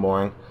talking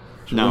boring?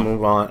 Should we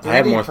move on? I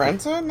have more...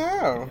 printer?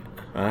 No.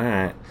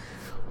 Alright.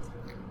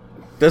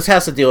 This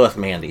has to deal with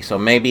Mandy, so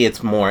maybe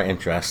it's more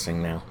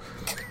interesting now.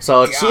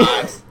 So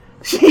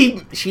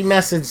she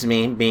messaged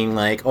me being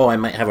like, oh, I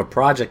might have a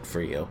project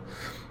for you.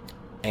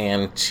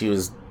 And she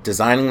was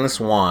designing this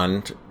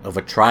wand of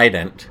a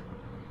trident,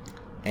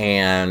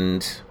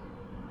 and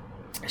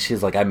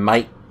she's like, I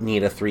might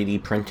need a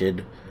 3D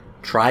printed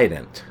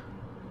trident,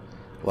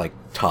 like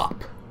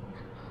top.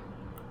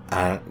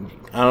 I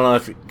don't know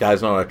if you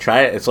guys know what a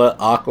trident. It's what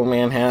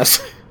Aquaman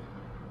has.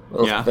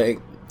 Little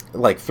thing,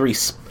 like 3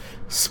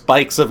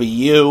 spikes of a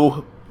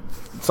U,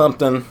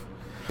 something.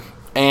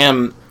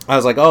 And I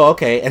was like, oh,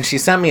 okay. And she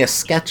sent me a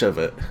sketch of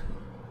it.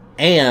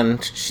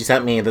 And she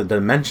sent me the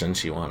dimension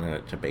she wanted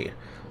it to be.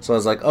 So I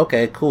was like,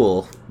 okay,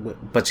 cool.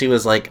 But she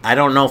was like, I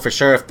don't know for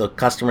sure if the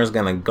customer's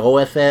going to go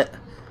with it.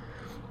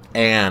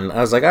 And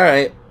I was like, all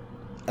right.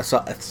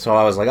 So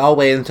I was like, I'll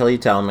wait until you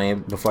tell me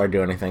before I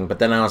do anything. But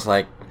then I was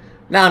like,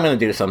 nah, I'm going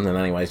to do something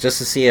anyways. Just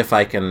to see if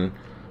I can,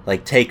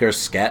 like, take her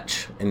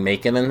sketch and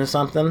make it into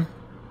something.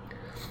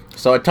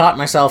 So I taught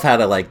myself how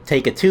to, like,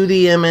 take a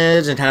 2D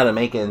image and how to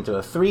make it into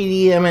a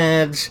 3D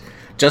image.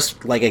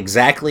 Just, like,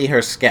 exactly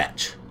her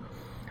sketch.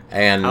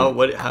 And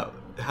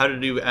how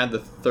did you add the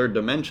third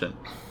dimension?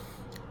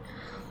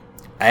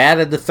 I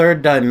added the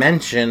third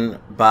dimension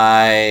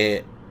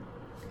by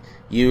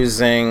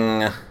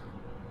using...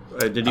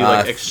 Did you,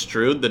 like,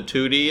 extrude the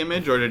 2D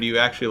image, or did you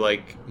actually,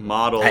 like,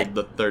 model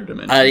the third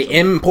dimension? I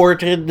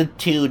imported the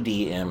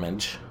 2D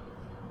image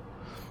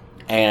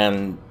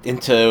and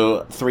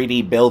into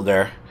 3D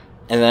Builder,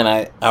 and then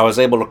I was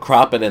able to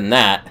crop it in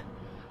that,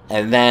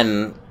 and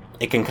then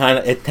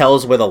it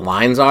tells where the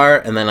lines are,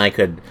 and then I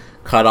could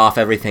cut off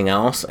everything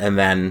else, and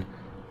then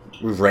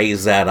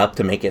raise that up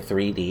to make it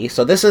 3D.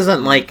 So this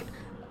isn't like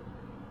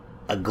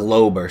a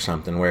globe or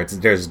something where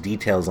there's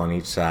details on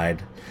each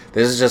side.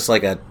 This is just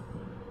like a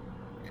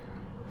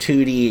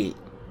 2D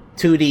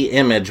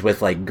image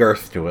with like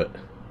girth to it.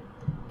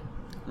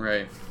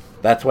 Right.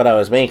 That's what I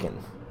was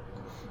making.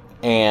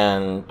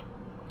 And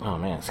oh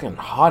man, it's getting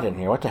hot in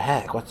here. What the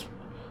heck? What's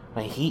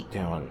my heat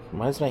doing?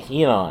 Why is my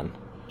heat on?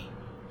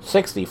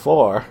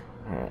 64.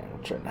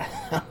 Alright, turn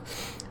that.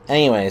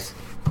 Anyways,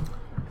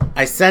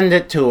 I send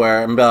it to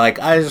her and be like,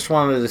 I just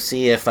wanted to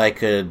see if I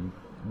could,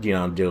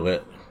 do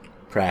it.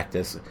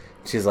 Practice.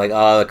 She's like,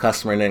 oh, the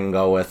customer didn't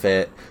go with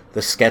it.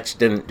 The sketch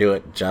didn't do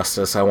it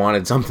justice. I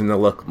wanted something to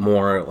look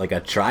more like a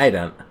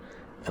trident.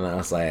 And I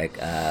was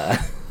like, I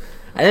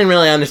didn't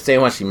really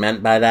understand what she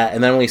meant by that.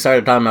 And then we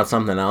started talking about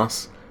something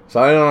else.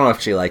 So I don't know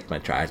if she liked my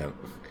trident.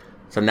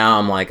 So now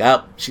I'm like,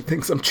 oh, she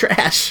thinks I'm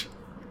trash.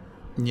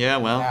 Yeah,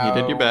 well, you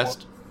did your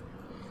best.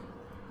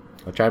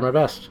 I tried my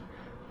best.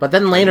 But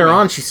then later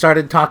on, she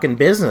started talking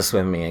business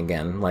with me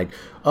again. Like,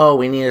 oh,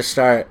 we need to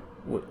start...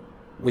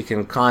 We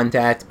can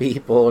contact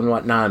people and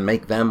whatnot and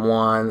make them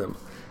one.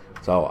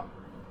 So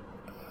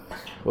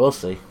We'll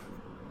see.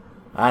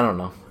 I don't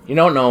know. You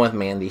don't know with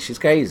Mandy. She's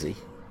crazy.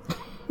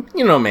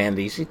 You know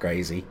Mandy. She's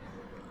crazy.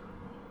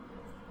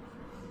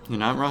 You're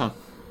not wrong.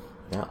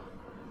 Yeah.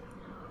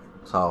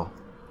 So,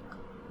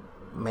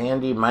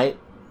 Mandy might...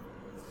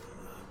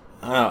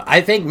 I don't know.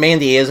 I think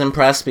Mandy is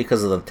impressed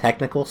because of the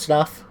technical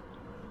stuff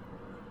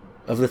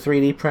of the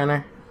 3D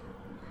printer.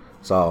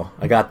 So,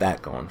 I got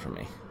that going for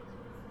me.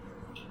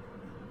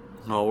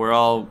 Well, we're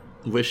all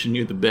wishing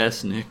you the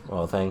best, Nick.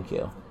 Well, thank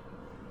you.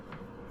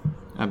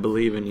 I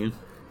believe in you.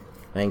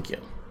 Thank you.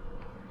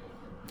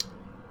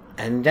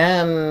 And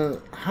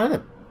then, I had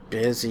a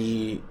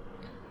busy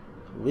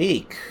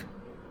week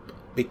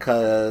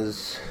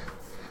because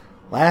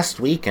last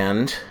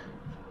weekend,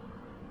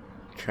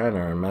 I'm trying to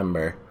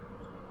remember,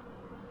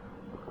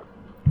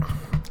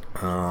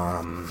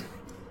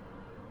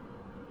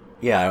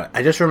 yeah,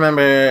 I just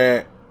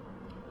remember,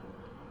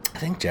 I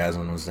think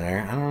Jasmine was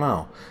there, I don't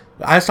know.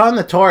 I saw in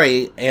the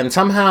Tory, and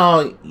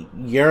somehow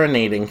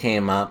urinating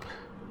came up.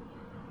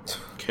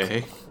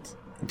 Okay.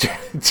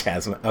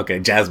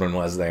 Jasmine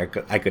was there.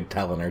 I could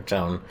tell in her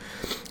tone.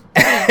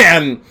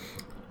 And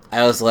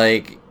I was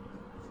like,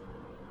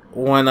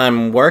 when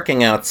I'm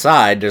working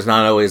outside, there's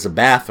not always a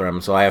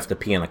bathroom, so I have to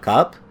pee in a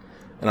cup.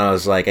 And I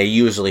was like, I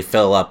usually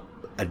fill up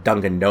a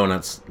Dunkin'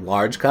 Donuts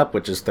large cup,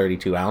 which is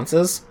 32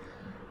 ounces.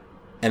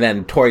 And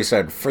then Tori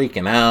started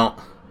freaking out.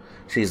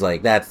 She's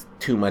like, that's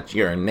too much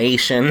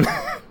urination.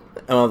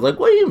 And I was like,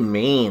 what do you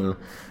mean?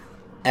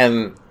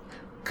 And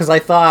because I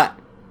thought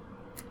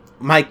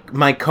my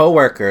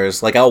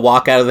coworkers, like, I'll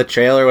walk out of the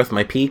trailer with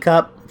my pee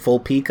cup, full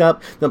pee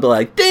cup, they'll be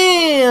like,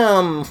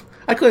 damn,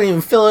 I couldn't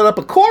even fill it up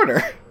a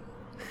quarter.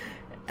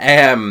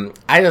 And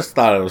I just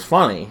thought it was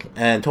funny.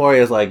 And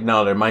Tori was like,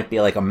 no, there might be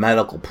like a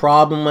medical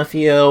problem with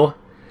you.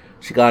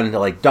 She got into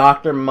like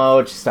doctor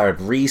mode. She started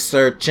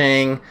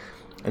researching.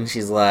 And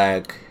she's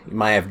like, you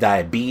might have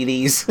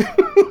diabetes.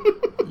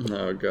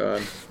 Oh,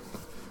 God.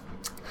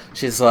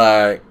 She's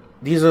like,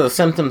 these are the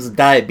symptoms of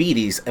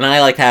diabetes. And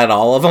I like had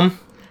all of them.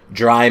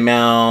 Dry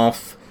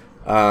mouth.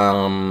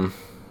 What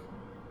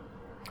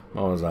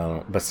was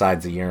that?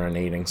 Besides the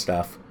urinating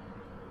stuff.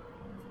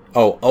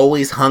 Oh,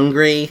 always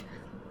hungry.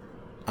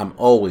 I'm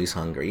always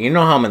hungry. You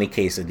know how many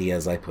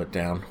quesadillas I put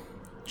down.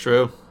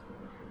 True.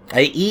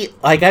 I eat,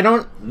 like, I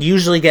don't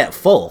usually get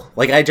full.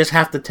 Like, I just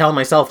have to tell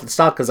myself to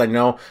stop because I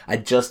know I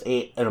just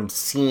ate an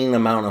obscene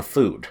amount of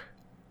food.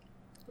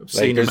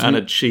 Obscene amount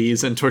of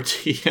cheese and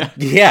tortilla.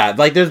 Yeah,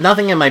 like, there's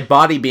nothing in my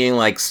body being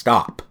like,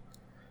 stop.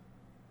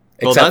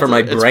 Except for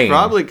my brain. It's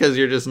probably because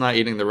you're just not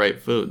eating the right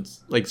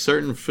foods. Like,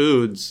 certain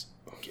foods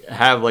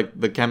have, like,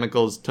 the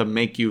chemicals to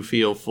make you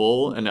feel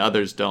full, and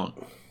others don't.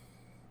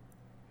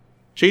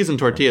 Cheese and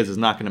tortillas is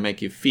not going to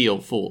make you feel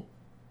full.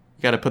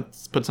 You got to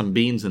put some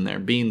beans in there.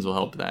 Beans will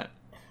help that.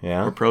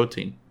 Yeah. Or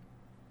protein.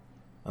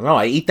 I don't know.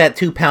 I eat that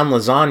 2-pound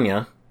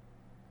lasagna.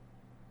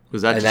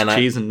 Was that just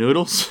cheese and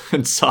noodles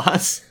and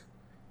sauce?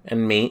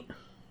 And meat.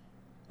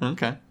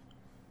 Okay.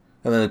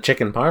 And then the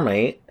chicken parm I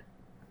ate.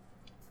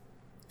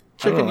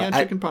 Chicken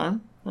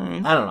parm. All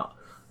right. I don't know.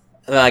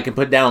 And then I can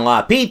put down a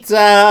lot of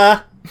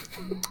pizza.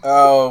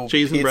 Oh,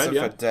 cheese and pizza bread,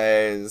 yeah. for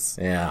days.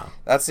 Yeah.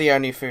 That's the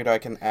only food I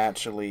can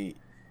actually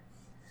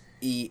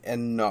eat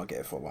and not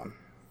get full on.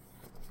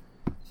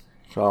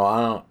 So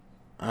I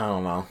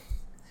don't know.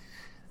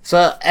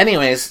 So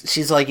anyways,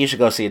 she's like, you should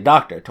go see a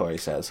doctor, Tori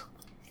says.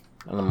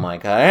 And I'm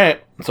like,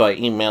 alright. So I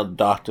emailed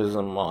doctors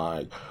and I'm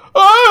like,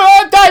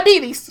 oh,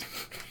 diabetes.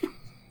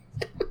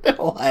 They're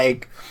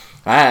like,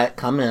 alright,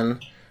 come in.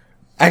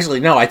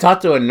 Actually, no, I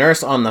talked to a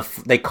nurse on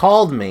they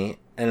called me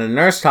and a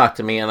nurse talked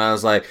to me and I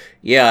was like,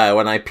 yeah,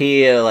 when I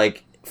pee, it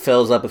like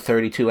fills up a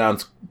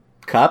 32-ounce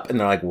cup. And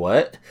they're like,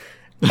 what?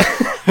 Is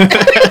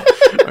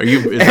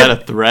that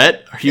a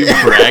threat? Are you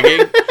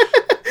bragging?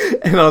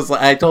 And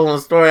I told him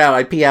the story how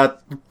I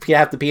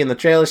have to pee in the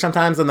trailer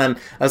sometimes, and then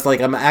I was like,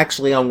 I'm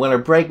actually on winter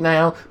break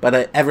now,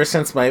 but ever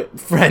since my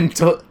friend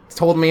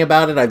told me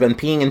about it, I've been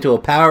peeing into a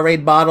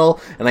Powerade bottle,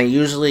 and I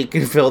usually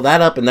can fill that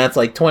up, and that's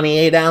like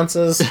 28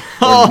 ounces.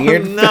 Oh,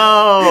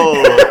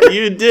 no!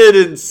 You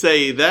didn't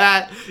say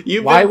that.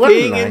 You've been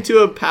peeing into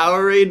a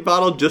Powerade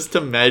bottle just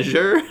to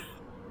measure?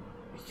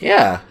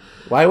 Yeah.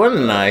 Why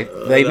wouldn't I?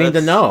 They need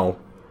to know.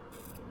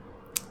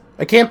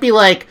 I can't be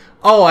like,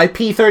 oh, I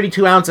pee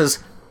 32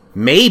 ounces.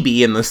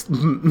 Maybe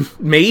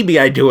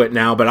I do it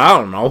now, but I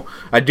don't know.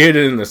 I did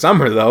it in the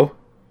summer, though.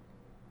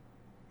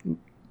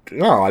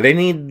 No,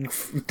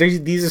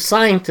 these are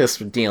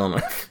scientists we're dealing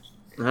with.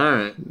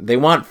 Alright. They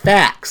want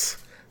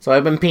facts. So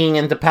I've been peeing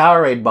into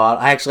Powerade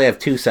bottle. I actually have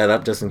 2 set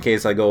up just in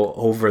case I go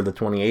over the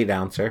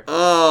 28-ouncer.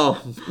 Oh,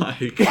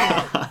 my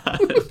God.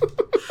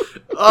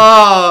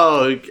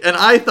 Oh, and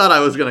I thought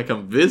I was going to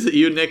come visit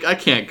you, Nick. I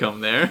can't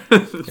come there.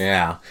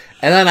 Yeah.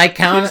 And then I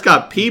count... You just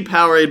got pee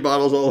Powerade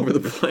bottles all over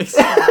the place.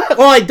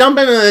 Well, I dump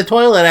it into the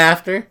toilet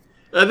after.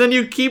 And then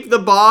you keep the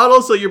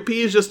bottle so your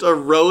pee is just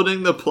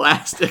eroding the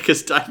plastic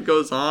as time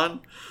goes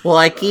on? Well,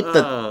 I keep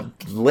the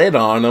lid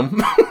on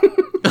them.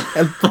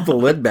 And put the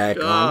lid back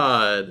on.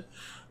 God.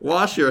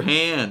 Wash your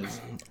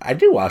hands. I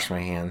do wash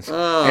my hands.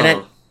 Oh. And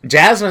then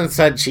Jasmine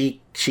said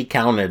she she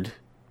counted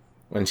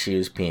when she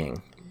was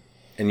peeing.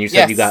 And you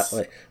said you got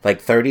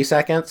like 30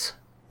 seconds?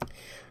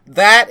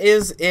 That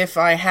is if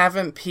I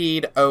haven't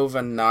peed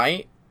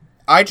overnight.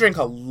 I drink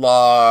a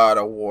lot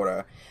of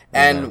water.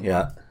 And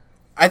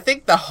I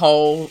think the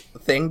whole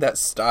thing that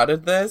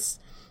started this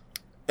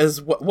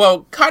is,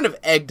 well, kind of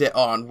egged it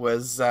on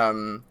was,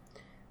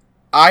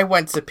 I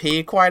went to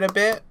pee quite a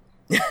bit.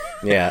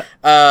 Yeah.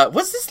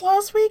 Was this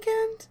last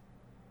weekend?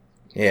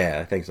 Yeah,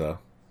 I think so.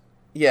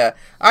 Yeah.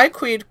 I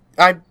peed.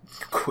 I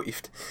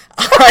peed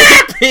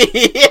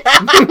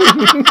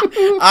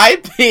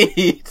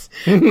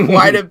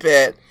quite a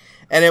bit.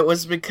 And it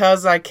was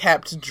because I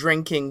kept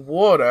drinking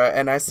water,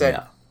 and I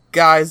said,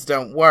 guys,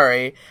 don't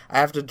worry, I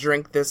have to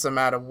drink this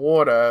amount of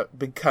water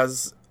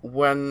because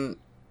when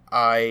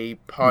I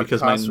podcast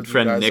because my with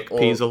friend you guys Nick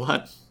pees a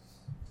lot.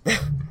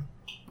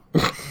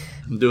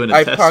 I'm doing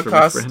a test for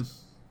my friend.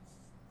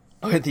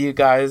 With you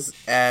guys,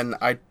 and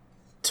I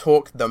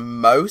talk the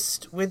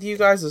most with you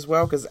guys as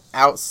well, because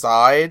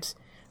outside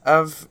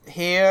of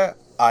here,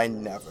 I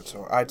never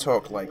talk. I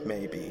talk like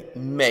maybe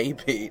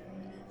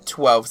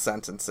 12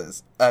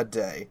 sentences a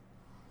day.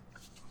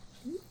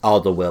 All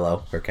the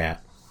Willow, her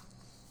cat.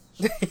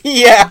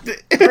 Yeah,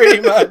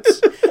 pretty much.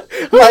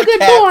 My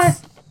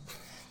cats.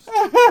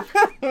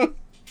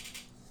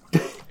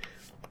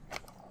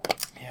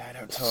 Yeah, I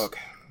don't talk.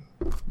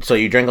 So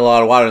you drink a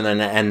lot of water and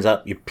then it ends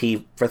up you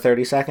pee for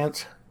 30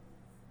 seconds?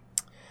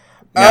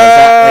 Now, is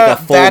that like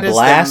a full that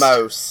blast? Is the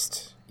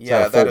most.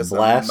 Yeah, that is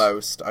blast? the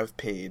most I've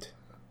peed.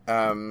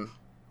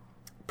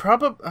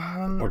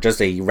 Probably. Or just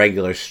a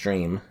regular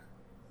stream?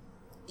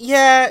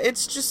 Yeah,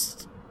 it's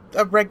just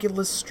a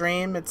regular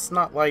stream. It's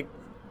not like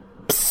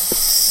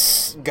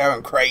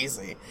going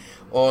crazy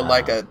or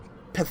like a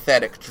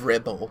pathetic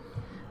dribble.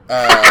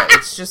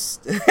 It's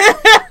just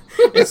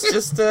it's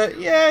just a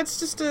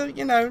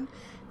you know,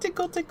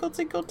 tickle tickle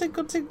tickle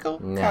tickle tickle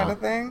kind of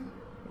thing.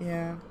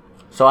 Yeah.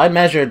 So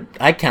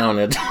I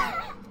counted.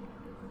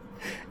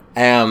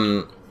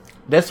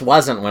 This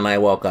wasn't when I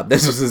woke up.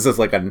 This was just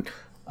like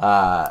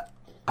I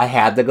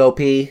had to go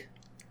pee.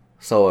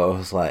 So it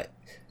was like,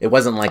 it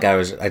wasn't like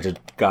I just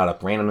got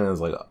up randomly. It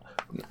was like,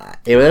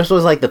 this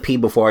was like the pee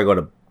before I go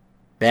to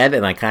bed,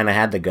 and I kind of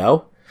had to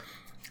go.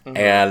 Mm-hmm.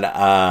 And,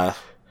 I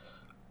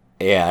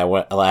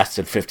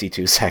lasted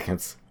 52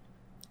 seconds.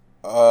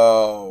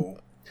 Oh.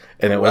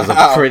 And it was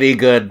a pretty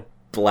good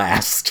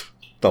blast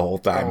the whole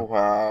time. Oh,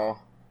 wow.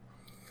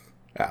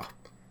 Wow.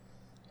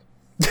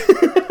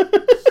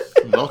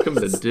 Welcome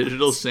to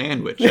Digital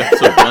Sandwich,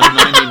 episode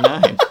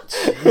 199.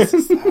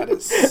 Jesus, that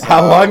is so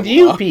How long do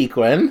you pee,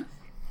 Quinn?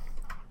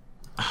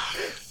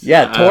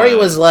 Yeah, Tori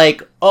was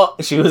like,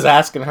 she was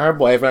asking her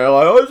boyfriend,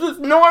 like, is this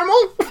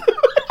normal?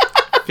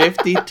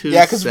 52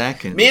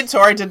 seconds. Me and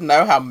Tori didn't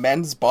know how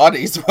men's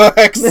bodies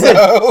work,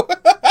 so...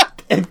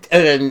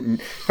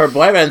 and her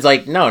boyfriend's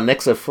like, no,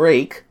 Nick's a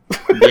freak.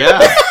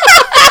 Yeah.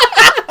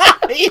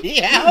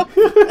 Yeah.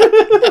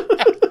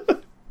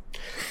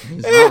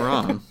 He's not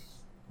wrong.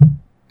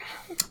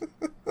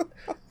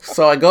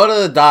 So I go to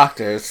the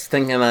doctor's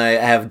thinking I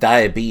have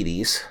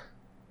diabetes.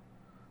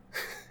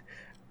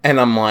 And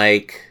I'm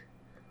like...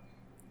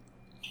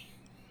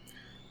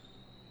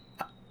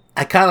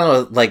 I kind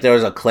of, like, there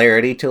was a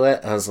clarity to it.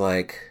 I was,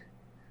 like,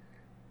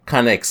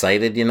 kind of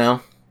excited, you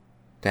know,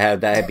 to have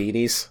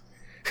diabetes.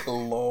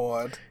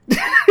 Lord.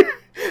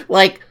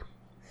 Like,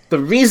 the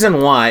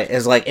reason why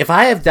is, like, if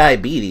I have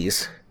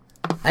diabetes,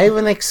 I have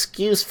an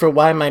excuse for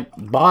why my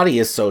body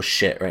is so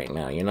shit right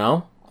now, you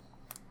know?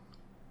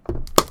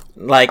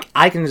 Like,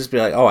 I can just be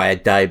like, I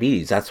had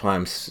diabetes. That's why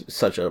I'm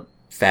such a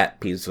fat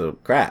piece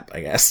of crap,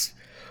 I guess.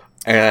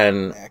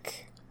 And...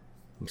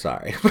 I'm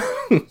sorry.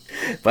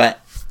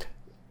 But...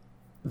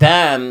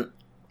 Then,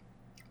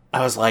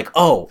 I was like,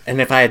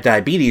 and if I had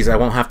diabetes, I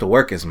won't have to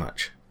work as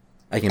much.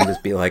 I can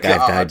just be like, I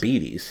have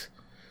diabetes.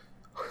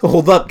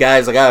 Hold up,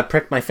 guys, I gotta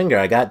prick my finger,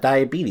 I got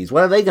diabetes.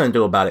 What are they gonna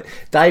do about it?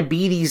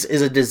 Diabetes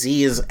is a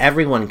disease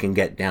everyone can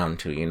get down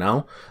to, you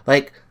know?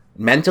 Like,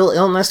 mental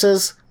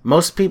illnesses,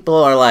 most people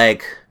are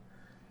like,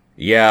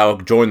 yeah, I'll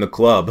join the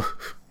club.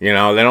 You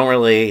know, they don't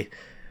really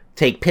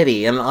take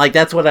pity. And, like,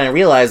 that's what I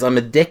realized, I'm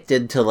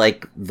addicted to,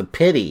 like, the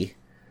pity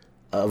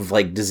of,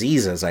 like,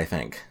 diseases, I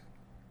think.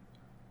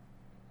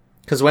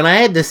 Because when I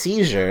had the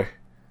seizure,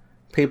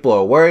 people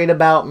are worried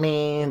about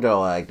me. They're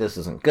like, this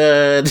isn't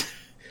good.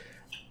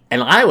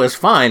 And I was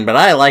fine, but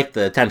I liked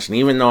the attention,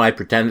 even though I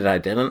pretended I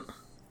didn't.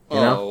 You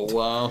know?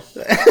 Wow.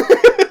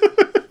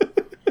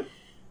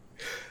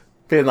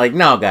 Being like,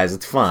 no, guys,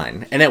 it's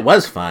fine. And it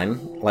was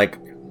fine. Like,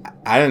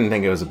 I didn't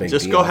think it was a big deal.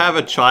 Just go have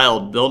a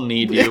child. They'll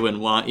need you and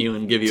want you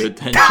and give you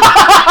attention.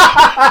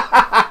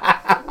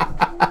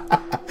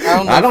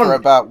 I don't for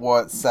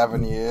about,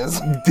 7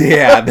 years?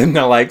 Yeah, then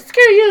they're like,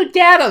 screw you,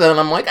 Dad. And then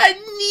I'm like, I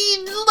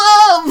need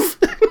love.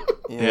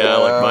 Yeah,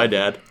 like my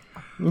dad.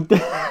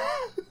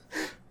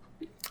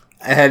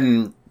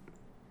 And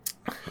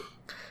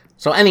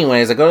so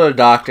anyways, I go to the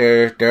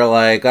doctor. They're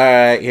like, all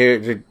right,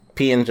 here,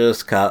 pee into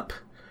this cup.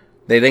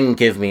 They didn't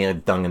give me a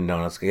Dunkin'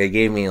 Donuts. They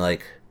gave me,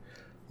 like,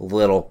 a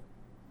little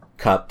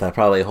cup that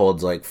probably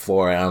holds like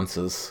 4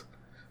 ounces.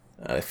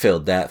 I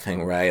filled that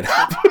thing right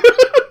up.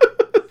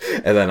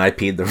 And then I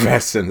peed the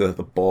rest into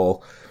the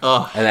bowl.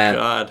 Oh, and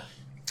God.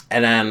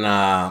 And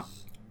then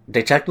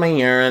they checked my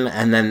urine,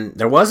 and then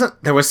there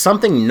was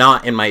something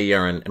not in my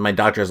urine. And my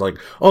doctor's like,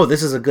 oh,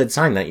 this is a good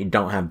sign that you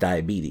don't have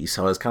diabetes.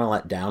 So I was kind of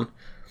let down.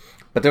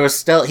 But he was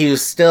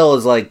still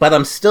like, but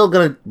I'm still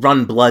going to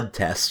run blood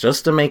tests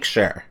just to make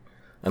sure.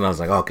 And I was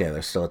like, okay,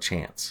 there's still a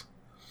chance.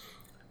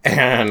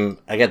 And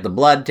I get the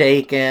blood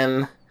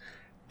taken,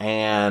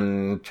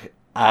 and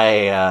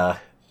I'm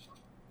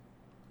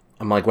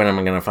like, when am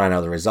I going to find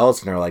out the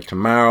results? And they're like,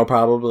 tomorrow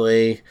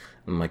probably.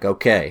 I'm like,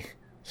 okay.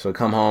 So I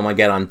come home, I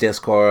get on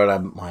Discord,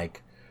 I'm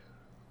like,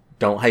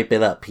 don't hype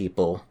it up,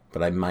 people,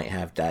 but I might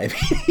have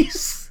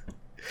diabetes.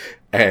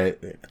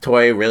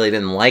 Tori really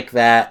didn't like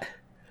that,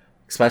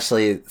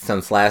 especially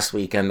since last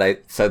weekend I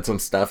said some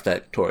stuff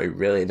that Tori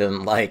really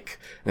didn't like,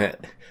 and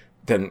it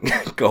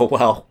didn't go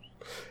well.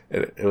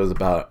 It was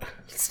about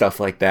stuff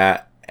like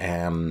that,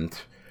 and,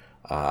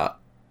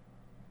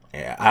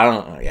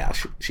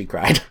 she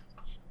cried.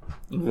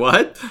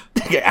 What?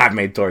 I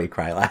made Tori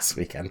cry last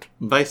weekend.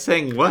 By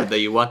saying what? That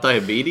you want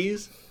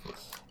diabetes?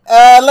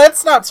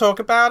 Let's not talk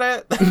about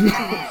it.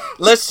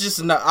 Let's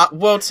just not.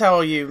 We'll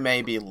tell you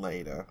maybe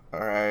later.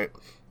 All right,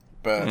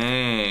 but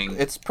Dang.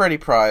 it's pretty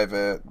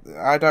private.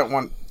 I don't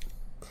want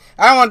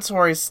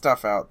Tori's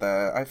stuff out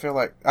there. I feel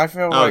like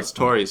It's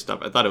Tori's stuff.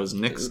 I thought it was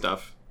Nick's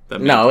stuff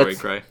that made No, Tori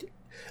cry.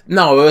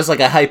 No, it was like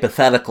a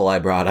hypothetical I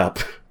brought up.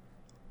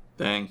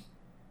 Dang.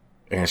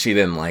 And she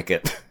didn't like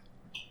it.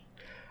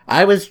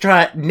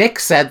 Nick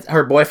said,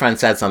 her boyfriend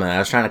said something, I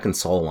was trying to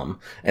console him.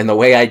 And the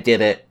way I did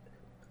it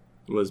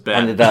Was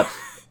bad.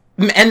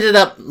 ended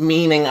up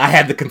meaning I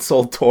had to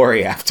console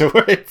Tori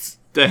afterwards.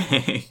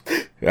 Dang.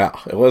 Yeah,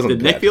 it wasn't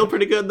Did Nick feel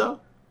pretty good, though?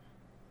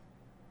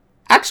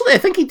 Actually, I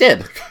think he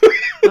did.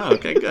 Oh,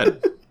 okay,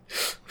 good.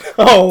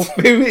 Oh,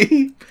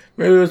 maybe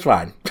it was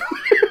fine.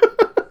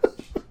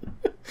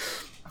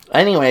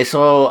 Anyway,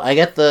 so I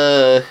get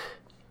the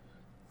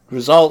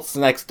results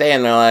the next day,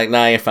 and they're like,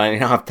 nah, you're fine, you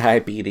don't have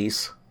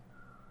diabetes.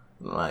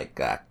 I'm like,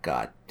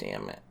 God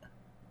damn it.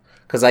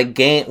 Because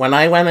when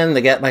I went in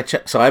to get my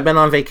check, so I've been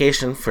on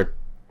vacation for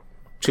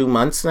 2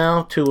 months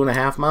now,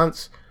 2.5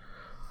 months.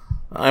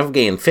 I've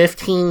gained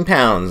 15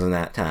 pounds in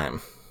that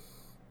time.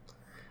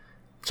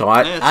 So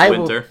It's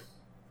winter.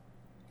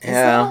 Is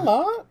that a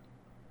lot?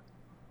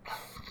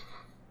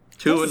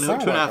 Two Doesn't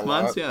and sound a half like a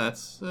months? lot. Yeah,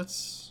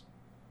 that's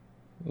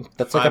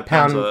that's 5 like a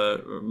pound. pounds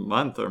a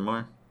month or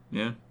more.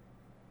 Yeah.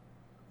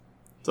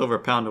 It's over a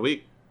pound a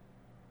week.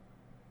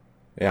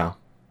 Yeah.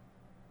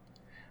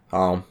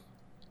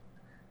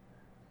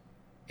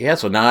 Yeah,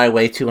 so now I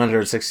weigh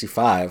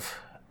 265,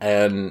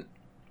 and,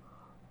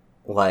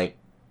 like,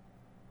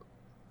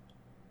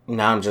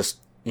 now I'm just,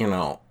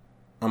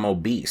 I'm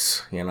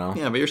obese, Yeah,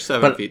 but you're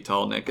 7 feet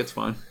tall, Nick. It's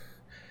fine.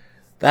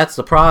 That's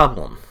the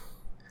problem.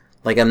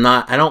 Like,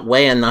 I don't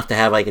weigh enough to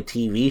have, like, a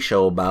TV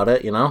show about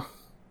it,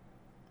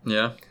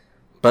 Yeah.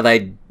 But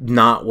I'm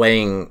not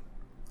weighing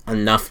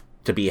enough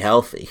to be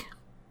healthy.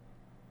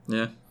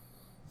 Yeah.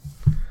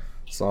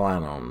 So I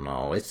don't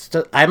know.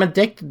 I'm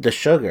addicted to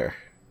sugar.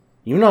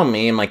 You know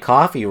me and my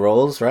coffee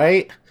rolls,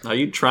 right? Are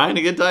you trying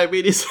to get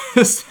diabetes?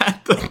 Is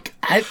that the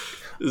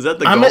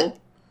I'm goal?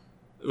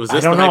 Was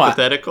this the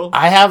hypothetical?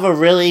 I have a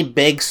really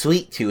big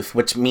sweet tooth,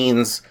 which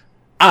means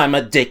I'm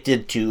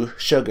addicted to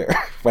sugar.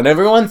 When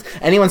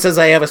anyone says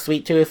I have a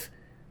sweet tooth,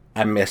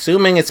 I'm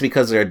assuming it's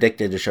because they're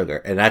addicted to sugar.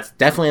 And that's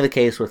definitely the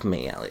case with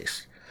me, at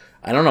least.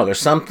 I don't know. There's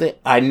something...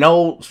 I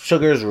know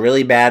sugar is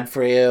really bad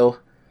for you.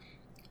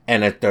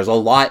 And there's a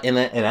lot in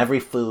it in every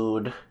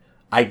food.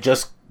 I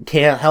just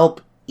can't help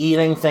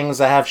eating things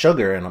that have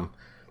sugar in them.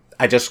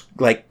 I just,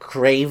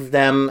 crave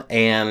them.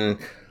 And,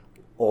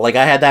 I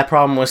had that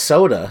problem with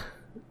soda.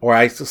 Or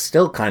I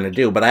still kind of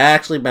do. But I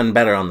actually been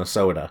better on the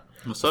soda.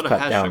 Well, soda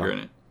has sugar in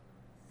it.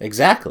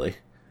 Exactly.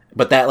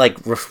 But that,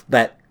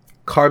 that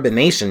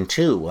carbonation,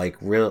 too.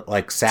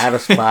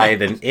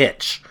 Satisfied an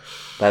itch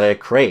that I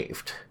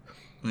craved.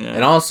 Yeah.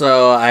 And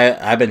also,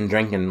 I've been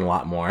drinking a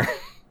lot more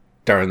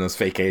during this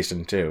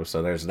vacation, too.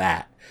 So there's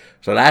that.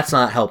 So that's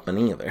not helping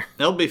either.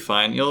 It'll be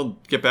fine. You'll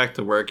get back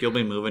to work. You'll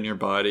be moving your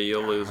body.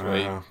 You'll lose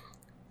weight.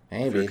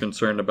 Maybe. If you're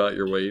concerned about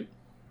your weight.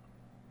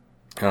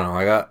 I don't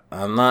know.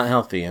 I'm not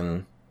healthy,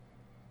 and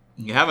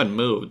You haven't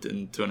moved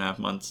in 2.5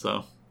 months,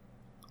 though.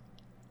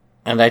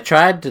 And I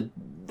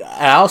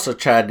also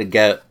tried to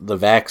get the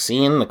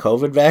vaccine, the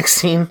COVID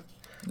vaccine.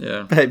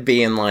 Yeah. By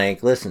being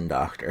like, listen,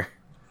 doctor,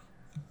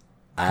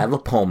 I have a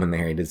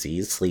pulmonary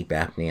disease, sleep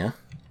apnea,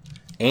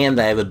 and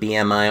I have a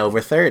BMI over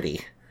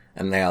 30.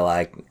 And they're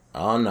like,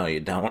 oh, no,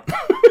 you don't.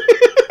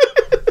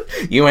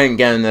 You ain't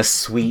getting this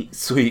sweet,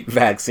 sweet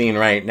vaccine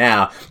right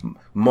now.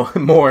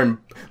 More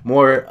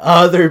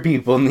other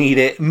people need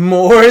it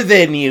more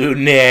than you,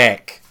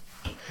 Nick.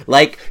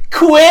 Like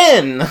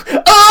Quinn.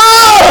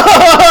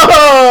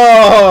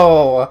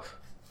 Oh!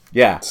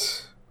 Yeah.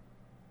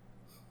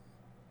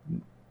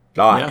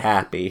 Not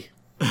happy.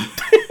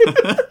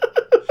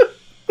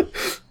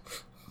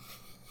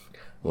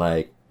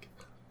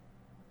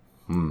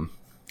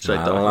 Should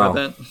I I talk don't about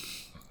know.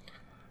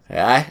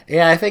 that?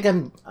 I think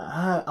I'm.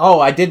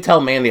 I did tell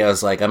Mandy I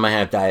was like I might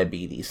have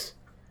diabetes.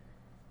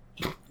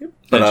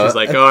 And she's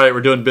like, all right,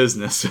 we're doing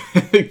business.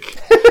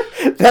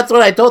 That's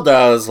what I told her.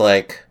 I was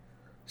like,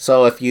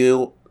 so if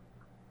you.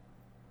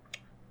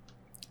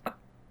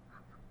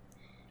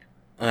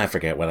 I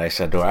forget what I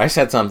said to her. I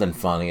said something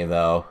funny,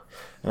 though.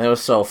 And it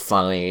was so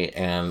funny,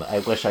 and I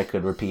wish I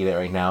could repeat it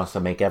right now to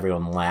make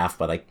everyone laugh,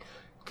 but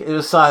it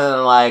was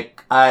something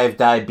like, I have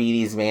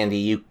diabetes,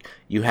 Mandy,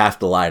 you have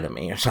to lie to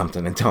me or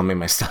something and tell me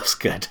my stuff's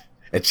good.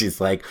 And she's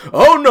like,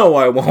 oh no,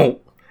 I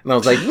won't. And I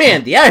was like,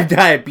 Mandy, I have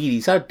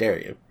diabetes, how dare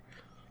you?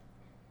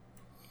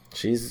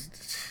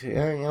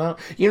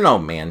 You know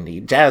Mandy.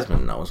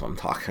 Jasmine knows what I'm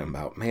talking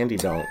about. Mandy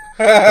don't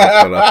put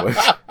up with.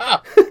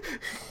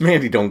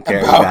 Mandy don't care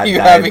about you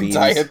diabetes.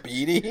 having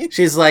diabetes?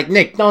 She's like,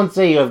 Nick, don't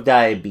say you have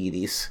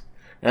diabetes.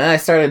 And I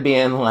started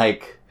being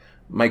like,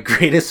 my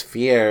greatest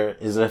fear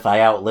is if I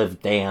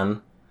outlive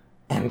Dan.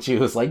 And she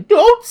was like,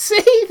 don't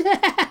say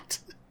that.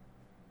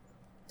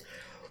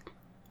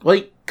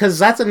 Like, because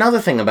that's another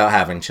thing about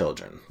having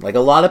children. Like, a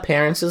lot of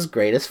parents'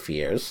 greatest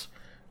fears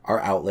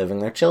are outliving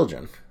their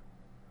children.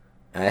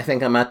 And I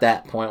think I'm at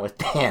that point with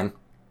Dan.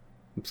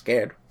 I'm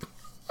scared.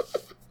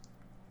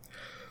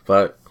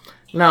 But,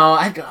 no,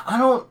 I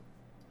don't...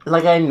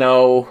 Like, I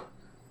know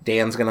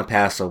Dan's gonna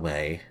pass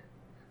away.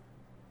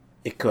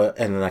 It could,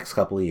 in the next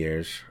couple of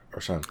years,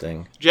 or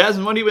something.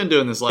 Jasmine, what have you been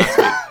doing this last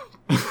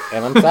week?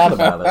 And I'm sad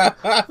about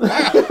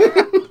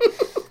it.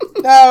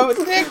 No,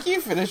 Nick, you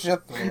finish your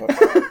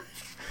thought.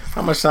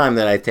 How much time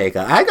did I take?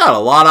 I got a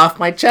lot off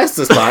my chest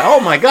this time. Oh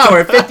my god,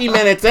 we're 50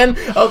 minutes in?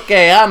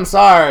 Okay, I'm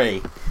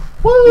sorry.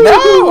 Woo!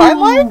 No, I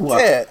liked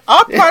it.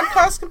 Our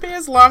podcast can be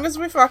as long as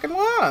we fucking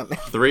want.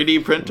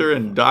 3D printer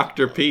and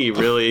Dr. P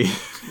really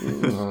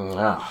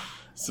Oh.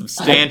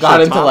 substantial I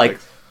got into like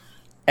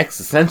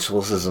topics.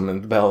 existentialism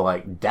and about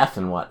like death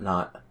and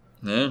whatnot.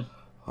 Yeah.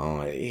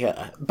 Oh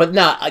yeah, but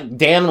no,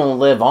 Dan will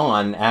live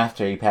on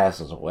after he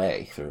passes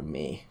away through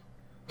me.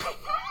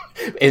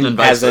 And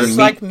vice as in versa. Just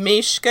me- like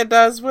Mishka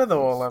does with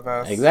all of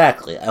us.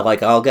 Exactly.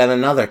 I'll get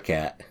another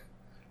cat,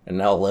 and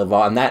they'll live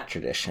on that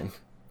tradition.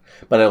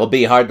 But it'll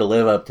be hard to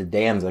live up to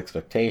Dan's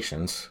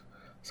expectations,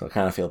 so I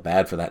kind of feel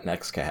bad for that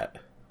next cat.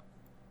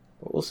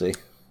 But we'll see.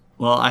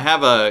 Well, I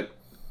have a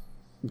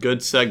good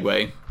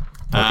segue. Okay.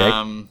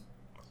 I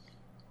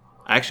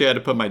actually had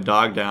to put my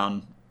dog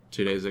down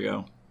 2 days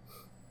ago.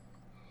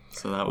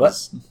 So that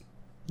was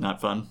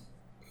not fun.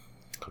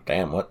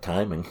 Damn, what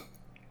timing.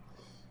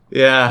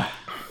 Yeah.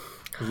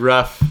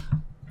 Rough.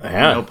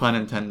 Yeah. No pun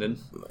intended.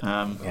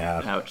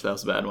 Yeah. Ouch, that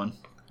was a bad one.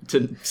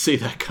 Didn't see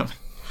that coming.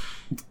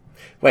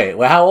 Wait,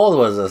 well, how old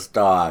was this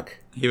dog?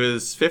 He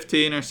was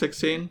 15 or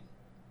 16.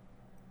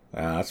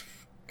 That's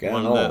getting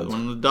One old.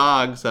 of the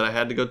dogs that I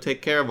had to go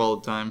take care of all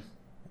the time.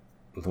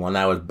 The one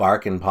that was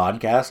barking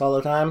podcasts all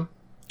the time?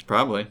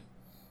 Probably.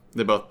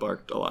 They both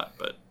barked a lot,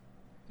 but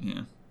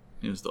yeah,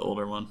 he was the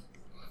older one.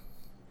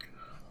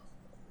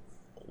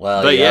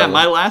 Well, But yeah, have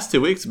my last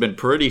 2 weeks have been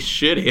pretty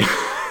shitty.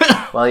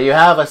 well, you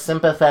have a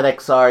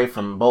sympathetic sorry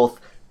from both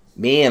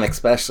me and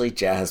especially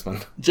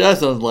Jasmine. Jazz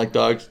doesn't like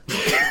dogs.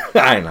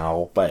 I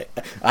know, but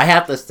I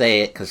have to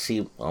say it because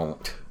she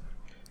won't.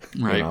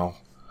 Right. You know.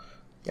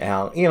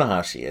 Yeah, you know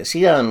how she is.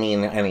 She doesn't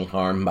mean any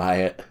harm by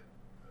it.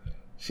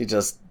 She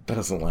just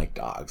doesn't like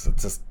dogs.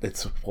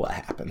 It's what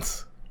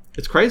happens.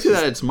 It's crazy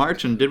that it's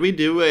March, and did we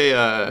do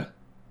a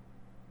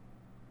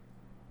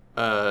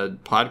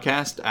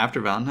podcast after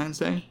Valentine's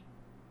Day?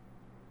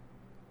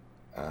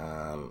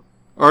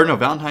 Or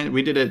no,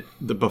 we did it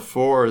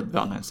before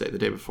Valentine's Day, the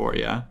day before,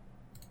 yeah?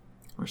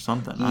 Or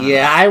something. I don't know.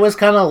 I was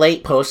kind of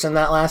late posting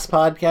that last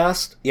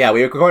podcast. Yeah,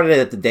 we recorded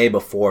it the day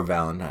before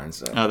Valentine's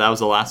Day. Oh, that was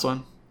the last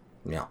one?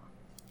 Yeah.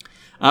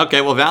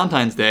 Okay, well,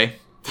 Valentine's Day.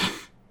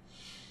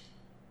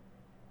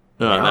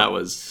 Yeah. That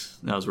was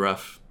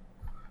rough.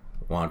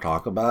 Want to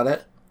talk about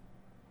it?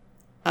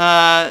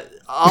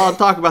 I'll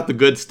talk about the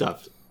good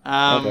stuff.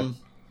 Okay.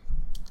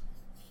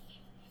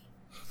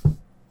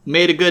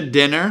 Made a good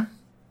dinner.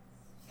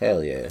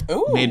 Hell yeah.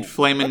 Ooh, Made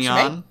filet what's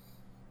mignon.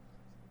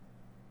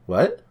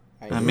 What?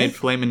 made? I made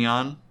filet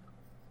mignon.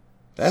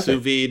 That's Sous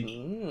a-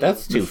 vide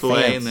That's the too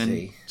filet fancy. and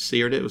then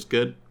seared it. It was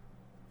good.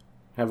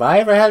 Have I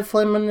ever had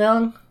filet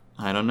mignon?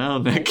 I don't know,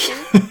 Nick.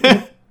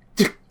 I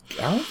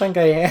don't think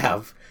I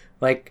have.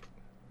 Like,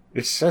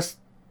 it's just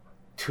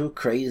too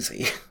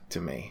crazy to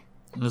me.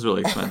 It was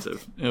really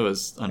expensive. It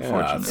was Yeah,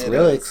 unfortunate. it's It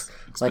really is.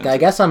 like I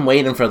guess I'm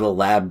waiting for the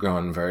lab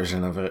grown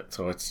version of it,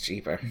 so it's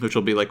cheaper. Which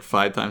will be like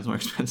 5 times more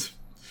expensive.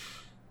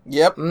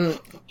 Yep.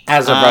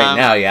 As of right Um,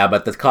 now, yeah,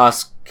 but the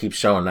cost keeps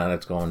showing that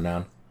it's going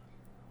down.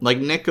 Like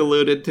Nick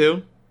alluded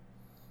to,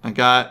 I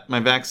got my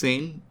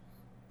vaccine,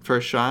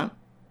 first shot.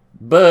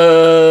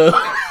 Boo!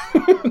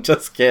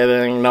 Just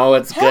kidding. No,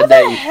 it's How good the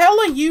that you. hell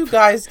are you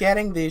guys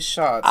getting these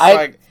shots?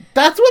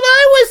 That's what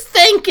I was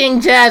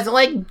thinking, Jazz.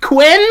 Like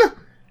Quinn,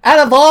 out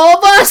of all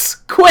of us,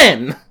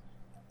 Quinn.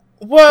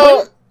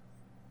 well,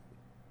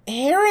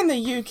 here in the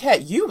UK,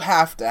 you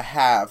have to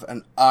have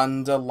an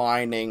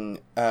underlining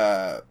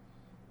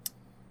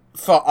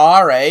for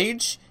our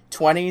age,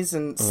 20s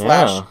and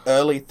slash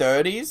early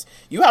 30s,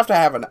 you have to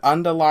have an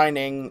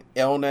underlying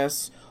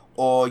illness,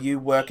 or you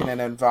work in an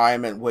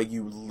environment where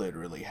you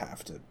literally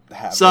have to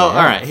have. So, all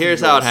right, here's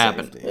how it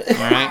happened. All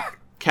right,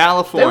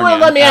 California. They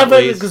won't let me have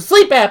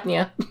sleep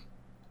apnea.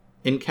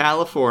 In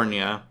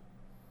California,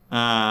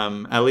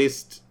 at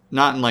least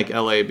not in like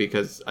LA,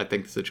 because I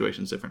think the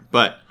situation's different,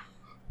 but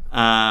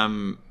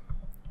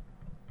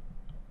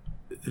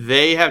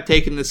they have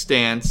taken the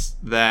stance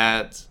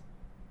that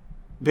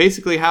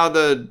basically how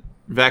the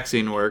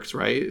vaccine works,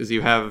 right, is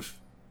you have,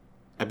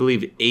 I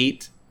believe,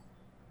 8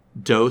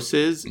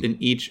 doses in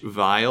each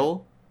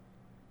vial,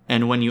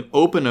 and when you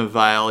open a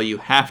vial, you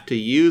have to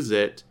use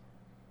it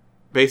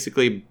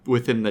basically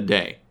within the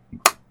day.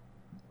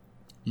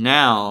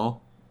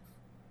 Now,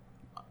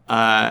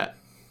 a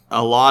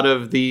lot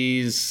of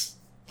these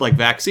like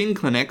vaccine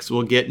clinics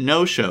will get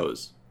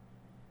no-shows,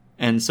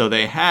 and so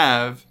they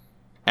have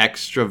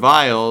extra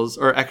vials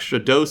or extra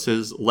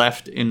doses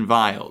left in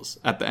vials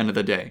at the end of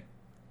the day,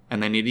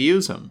 and they need to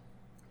use them.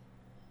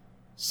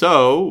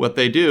 So what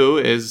they do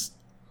is,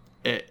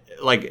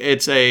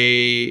 it's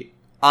a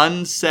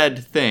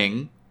unsaid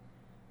thing,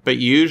 but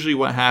usually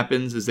what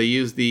happens is they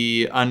use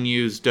the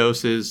unused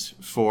doses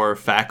for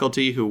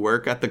faculty who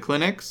work at the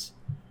clinics,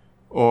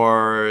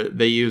 or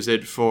they use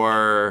it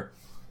for,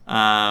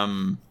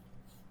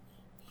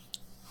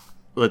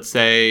 let's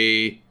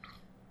say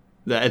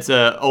that it's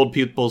a old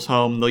people's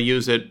home. They'll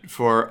use it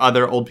for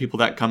other old people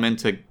that come in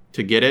to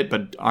get it,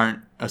 but aren't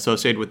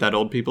associated with that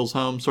old people's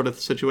home sort of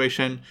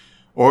situation.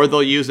 Or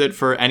they'll use it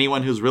for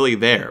anyone who's really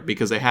there,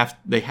 because they have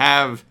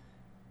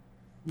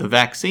the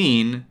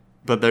vaccine,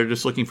 but they're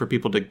just looking for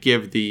people to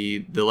give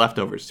the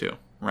leftovers to,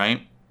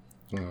 right?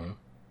 Mm-hmm.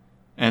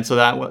 And so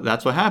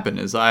that's what happened.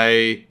 Is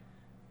I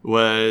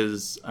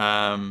was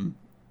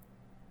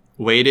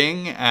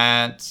waiting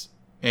at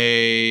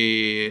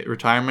a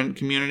retirement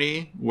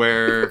community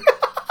where,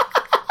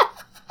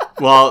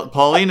 well,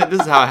 Paulina,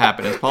 this is how it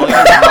happened. Is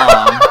Paulina's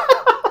mom.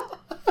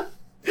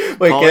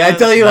 Wait, can I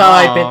tell you how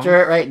I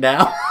picture it right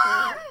now?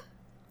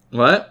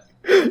 What?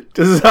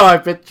 This is how I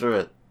picture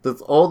it.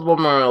 This old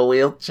woman in a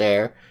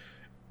wheelchair.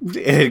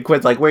 And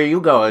Quinn's like, where are you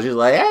going? She's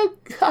like,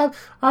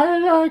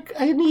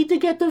 I need to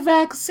get the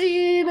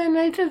vaccine.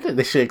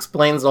 And she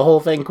explains the whole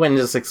thing Quinn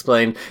just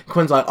explained.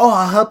 Quinn's like, oh,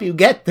 I'll help you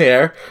get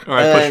there. Or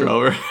I push her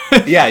over.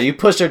 Yeah, you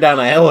push her down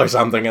a hill or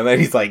something. And then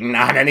he's like,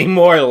 not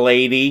anymore,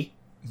 lady.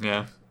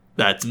 Yeah.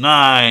 That's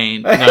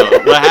mine. No,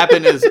 what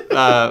happened is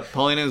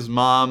Paulina's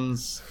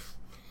mom's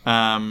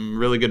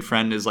really good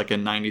friend is like a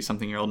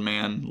 90-something-year-old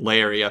man,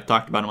 Larry. I've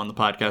talked about him on the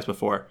podcast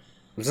before.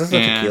 Is this the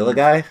tequila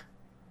guy?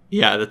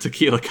 Yeah, the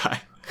tequila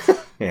guy.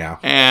 Yeah.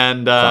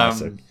 And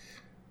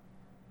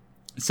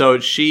so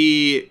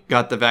she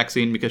got the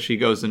vaccine because she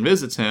goes and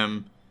visits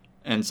him,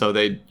 and so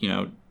they,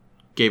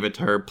 gave it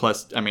to her.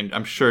 Plus, I mean,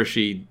 I'm sure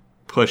she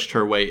pushed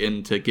her way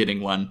into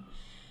getting one.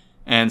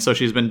 And so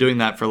she's been doing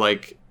that for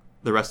like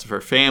the rest of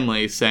her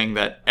family, saying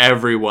that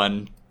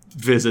everyone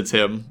visits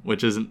him,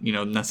 which isn't,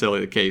 necessarily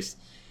the case.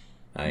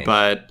 Nice.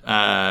 But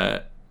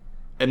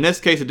in this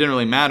case, it didn't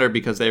really matter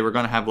because they were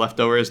going to have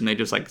leftovers, and they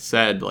just like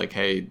said like,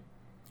 hey,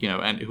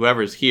 and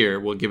whoever's here,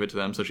 we'll give it to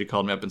them. So she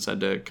called me up and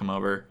said to come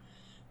over.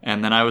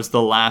 And then I was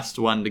the last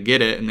one to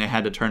get it, and they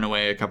had to turn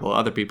away a couple of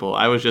other people.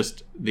 I was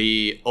just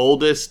the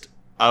oldest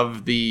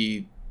of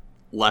the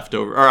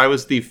leftover, or I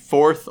was the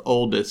 4th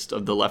oldest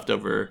of the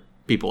leftover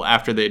people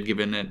after they had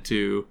given it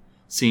to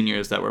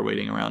seniors that were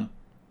waiting around.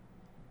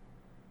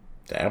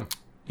 Damn.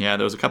 Yeah,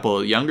 there was a couple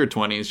of younger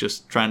 20s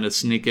just trying to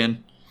sneak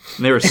in.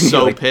 And they were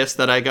so pissed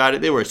that I got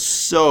it. They were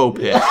so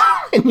pissed.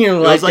 And you're it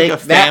was like a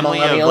family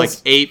of like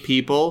 8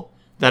 people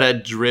that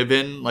had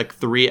driven like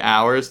 3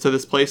 hours to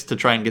this place to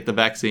try and get the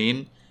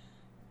vaccine.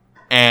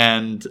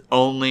 And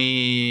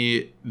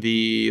only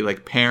the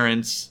like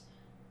parents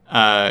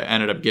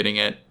ended up getting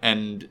it,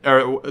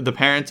 or the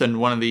parents and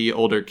one of the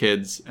older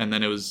kids, and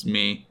then it was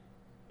me.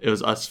 It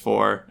was us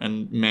 4,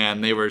 and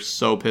man, they were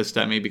so pissed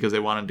at me because they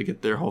wanted to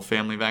get their whole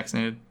family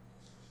vaccinated.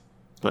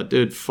 But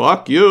dude,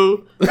 fuck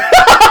you.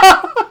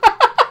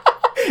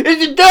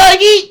 It's a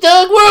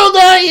dog-eat-dog world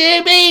out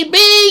here,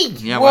 baby!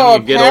 Yeah, well,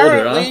 when you get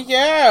older, huh?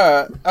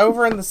 Yeah.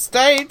 Over in the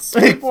States,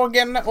 people are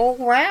getting it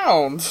all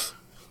around.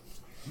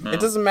 No. It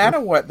doesn't matter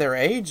what their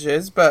age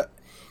is, but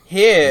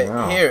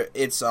here,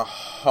 it's a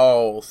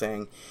whole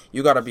thing.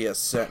 You gotta be a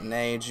certain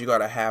age, you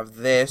gotta have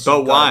this.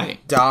 But why?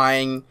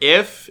 Dying.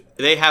 If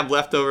they have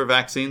leftover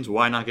vaccines,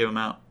 why not give them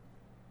out?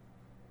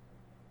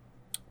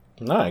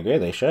 No, I agree,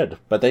 they should.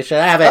 But they should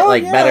have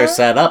it, better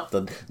set up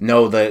to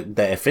know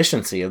the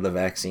efficiency of the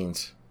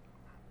vaccines.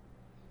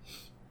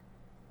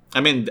 I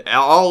mean,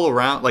 all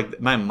around,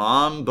 like, my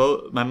mom's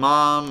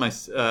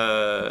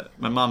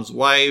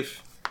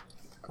wife,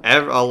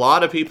 a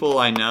lot of people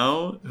I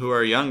know who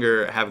are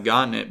younger have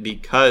gotten it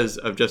because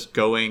of just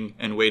going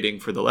and waiting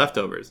for the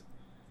leftovers.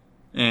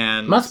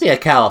 And must be a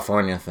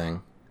California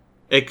thing.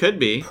 It could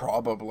be.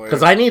 Probably.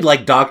 Because I need,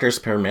 doctor's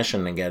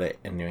permission to get it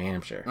in New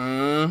Hampshire.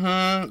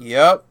 Mm-hmm.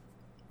 Yep.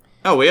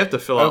 Oh, we have to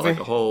fill out Okay. like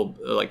a whole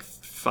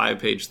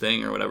 5-page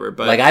thing or whatever.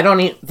 But Like, I don't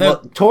need...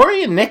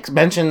 Tori and Nick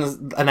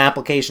mentions an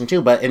application,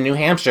 too, but in New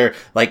Hampshire,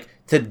 like,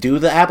 to do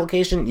the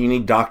application, you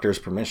need doctor's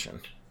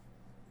permission.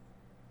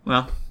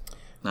 well,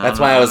 That's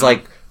why I was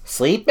like,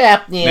 sleep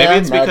apnea, maybe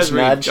it's nudge, because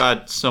nudge. we've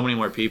got so many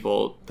more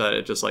people that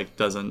it just like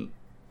doesn't.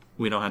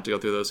 We don't have to go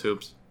through those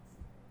hoops.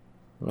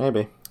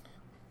 Maybe.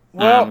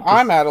 Well, 'cause-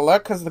 I'm out of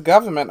luck because the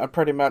government are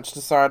pretty much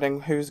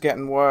deciding who's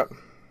getting what.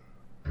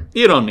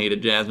 You don't need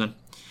it, Jasmine.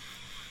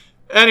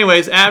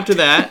 Anyways, after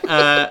that,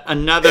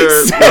 another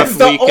It's rough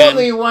the weekend.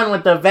 only one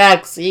with the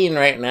vaccine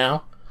right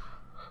now.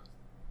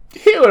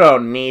 You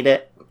don't need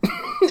it.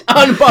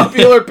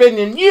 Unpopular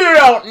opinion, you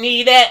don't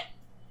need it.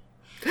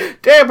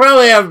 They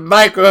probably have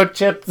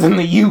microchips in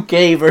the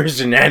UK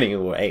version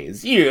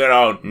anyways. You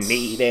don't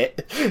need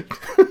it.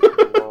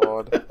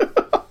 Lord.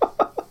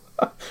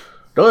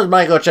 Those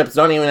microchips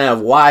don't even have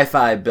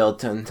Wi-Fi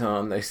built into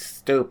them. They're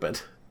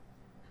stupid.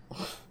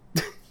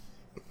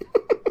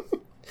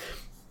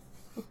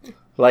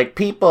 Like,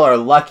 people are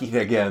lucky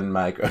they're getting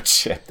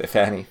microchipped, if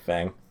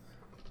anything.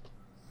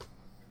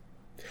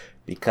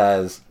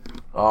 Because,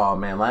 oh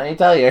man, let me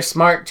tell you, your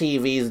smart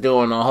TV's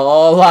doing a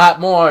whole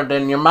lot more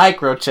than your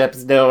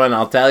microchip's doing,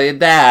 I'll tell you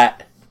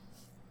that.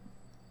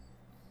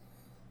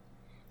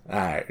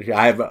 Alright,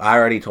 I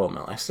already told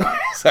my life stories.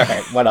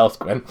 Alright, what else,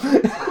 Gwen?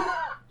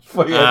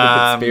 For your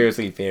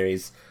conspiracy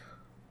theories.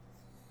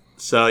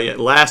 So yeah,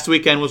 last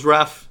weekend was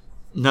rough.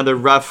 Another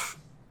rough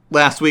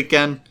last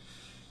weekend.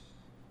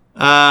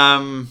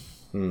 Had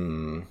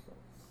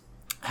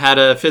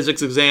a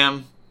physics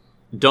exam.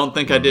 Don't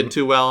think I did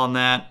too well on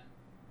that.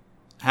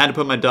 Had to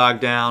put my dog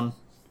down.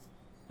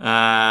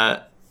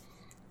 Wanted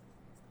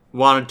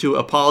to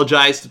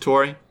apologize to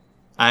Tori.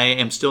 I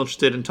am still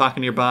interested in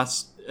talking to your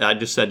boss. I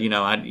just said, you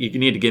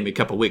need to give me a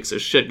couple weeks.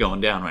 There's shit going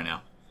down right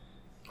now.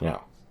 Yeah.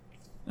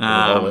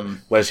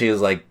 Where she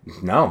was like,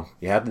 no,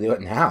 you have to do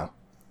it now.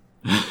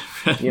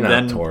 You know,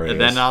 then, Tori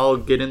then is. I'll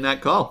get in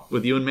that call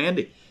with you and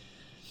Mandy.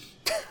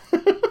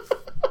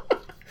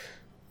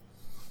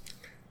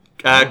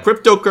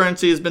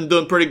 Cryptocurrency has been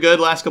doing pretty good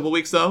last couple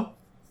weeks, though.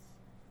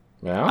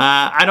 Yeah.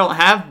 I don't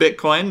have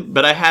Bitcoin,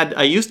 but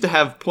I used to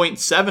have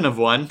 0.7 of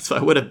one, so I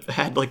would have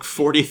had like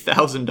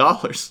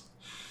 $40,000.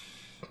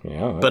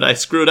 Yeah. But I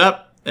screwed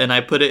up, and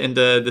I put it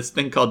into this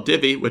thing called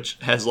Divvy, which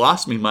has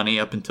lost me money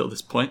up until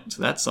this point,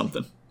 so that's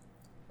something.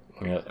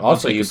 Yeah.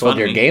 Also, you making sold fun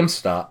your of me.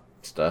 GameStop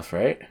stuff,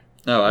 right?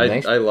 No,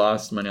 Thanks. I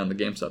lost money on the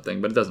GameStop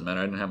thing, but it doesn't matter.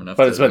 I didn't have enough.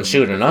 But it's been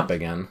shooting up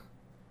again.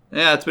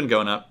 Yeah, it's been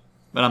going up,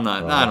 but I'm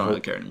not. Well, I don't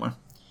really care anymore.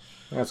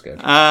 That's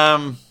good.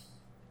 I've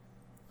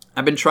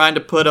been trying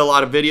to put a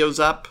lot of videos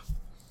up.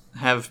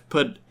 Have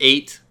put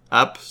 8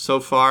 up so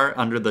far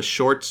under the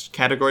shorts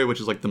category, which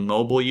is like the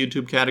mobile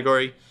YouTube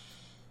category.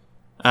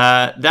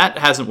 That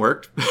hasn't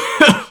worked.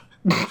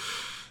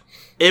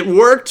 It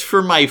worked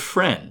for my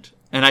friend,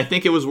 and I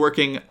think it was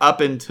working up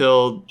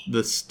until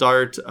the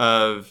start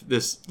of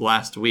this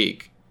last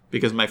week,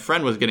 because my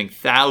friend was getting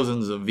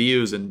thousands of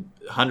views and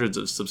hundreds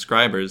of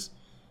subscribers,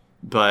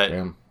 but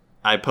Damn.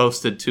 I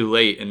posted too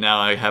late, and now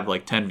I have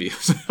like 10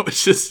 views,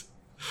 which is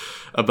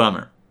a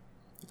bummer.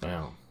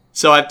 Wow.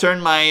 So I've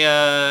turned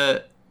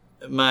my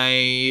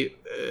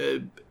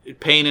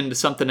pain into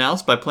something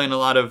else by playing a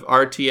lot of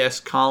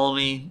RTS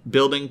colony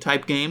building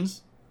type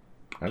games,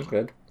 That's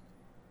good.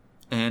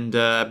 and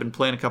I've been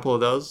playing a couple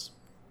of those.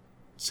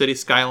 City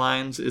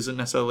Skylines isn't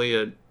necessarily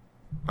a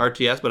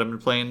RTS, but I've been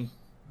playing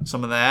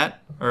some of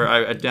that, or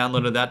I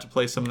downloaded that to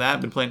play some of that.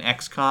 I've been playing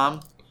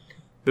XCOM.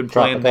 Been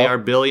playing They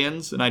Tropical. Are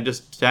Billions, and I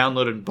just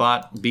downloaded and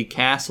bought Be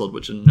Castled,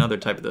 which is another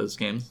type of those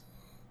games.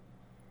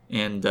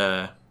 And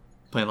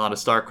playing a lot of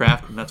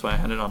StarCraft, and that's why I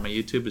had it on my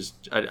YouTube.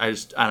 I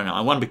don't know.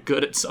 I want to be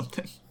good at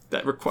something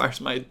that requires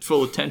my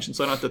full attention,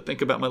 so I don't have to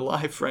think about my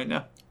life right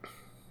now.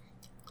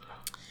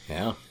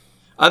 Yeah.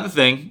 Other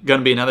thing, going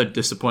to be another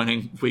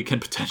disappointing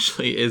weekend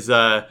potentially, is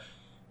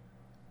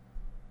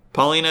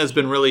Paulina has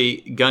been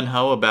really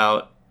gung-ho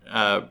about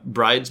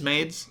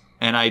Bridesmaids,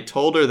 and I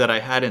told her that I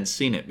hadn't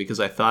seen it because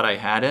I thought I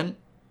hadn't.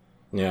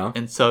 Yeah.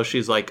 And so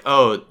she's like,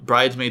 oh,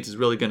 Bridesmaids is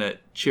really going to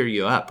cheer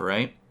you up,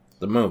 right?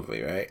 The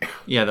movie, right?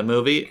 Yeah, the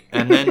movie.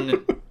 And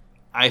then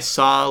I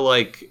saw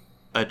like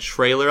a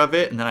trailer of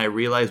it, and then I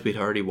realized we'd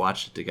already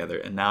watched it together.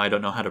 And now I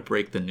don't know how to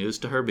break the news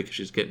to her because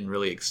she's getting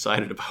really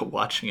excited about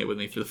watching it with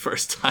me for the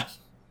first time.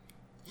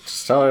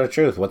 Just tell her the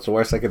truth. What's the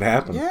worst that could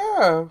happen?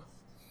 Yeah.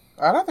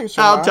 I don't think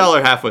so. I'll tell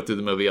her halfway through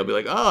the movie. I'll be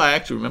like, oh, I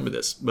actually remember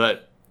this.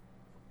 But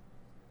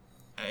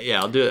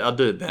yeah, I'll do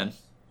it then.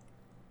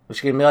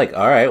 She can be like,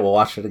 all right, we'll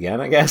watch it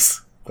again, I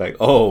guess. Like,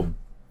 I'm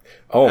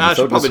so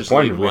she'll probably just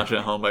leave disappointed and with watch it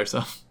at home by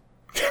herself.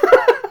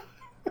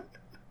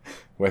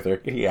 with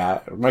her. Yeah,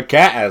 my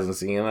cat hasn't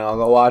seen it. I'll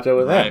go watch it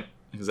with him. Right,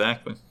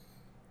 exactly.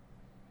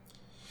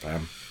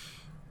 Damn.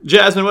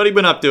 Jasmine, what have you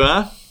been up to,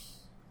 huh?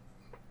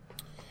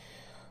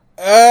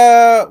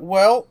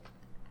 Well,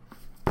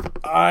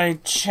 I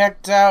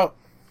checked out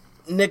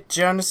Nick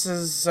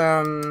Jonas's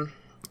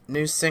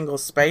new single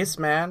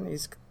Spaceman.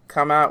 He's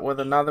come out with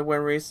another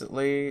one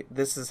recently,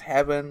 This Is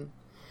Heaven.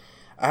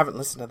 I haven't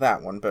listened to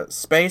that one, but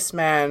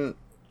Spaceman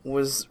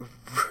was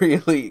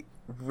really,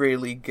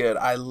 really good.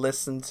 I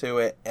listen to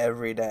it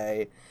every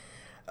day.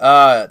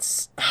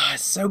 It's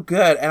so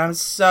good, and I'm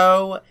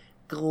so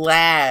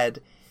glad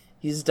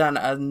he's done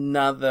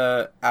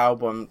another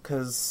album,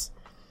 because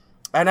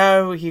I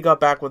know he got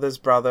back with his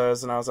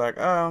brothers, and I was like,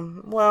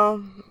 oh,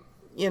 well,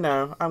 you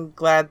know, I'm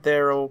glad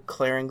they're all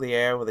clearing the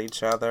air with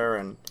each other,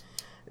 and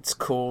it's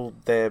cool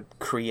they're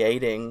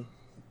creating,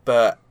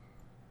 but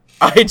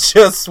I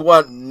just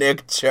want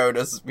Nick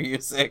Jonas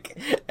music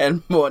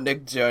and more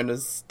Nick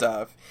Jonas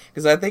stuff,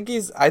 because I think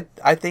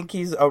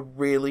he's a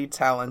really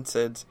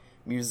talented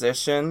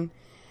musician,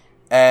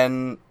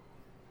 and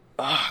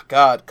oh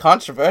god,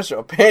 controversial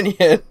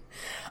opinion.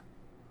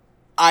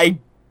 I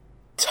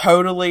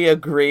totally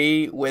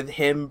agree with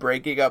him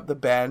breaking up the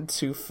band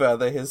to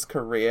further his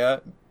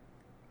career,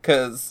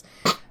 because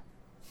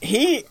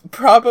he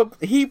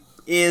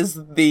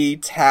is the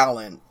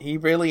talent. He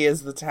really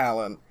is the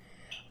talent.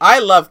 I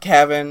love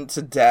Kevin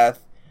to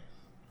death.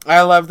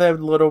 I love their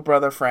little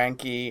brother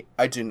Frankie.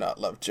 I do not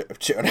love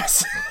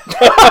Jonas.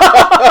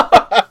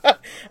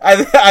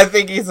 I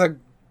think he's a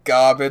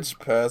garbage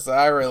person.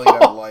 I really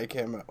don't like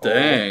him at all.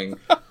 Dang.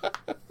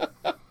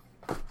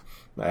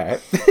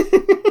 Alright.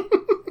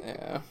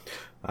 Yeah.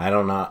 I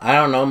don't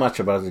know much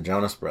about the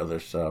Jonas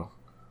Brothers, so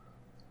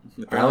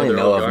I Apparently only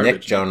they're know all of Nick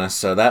garbage. Jonas,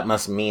 so that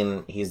must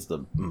mean he's the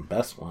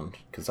best one,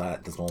 because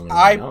that's the only one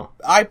I know.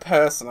 I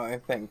personally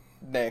think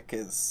Nick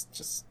is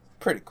just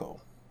pretty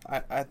cool.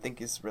 I think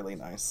he's really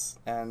nice.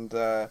 And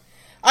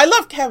I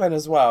love Kevin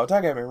as well.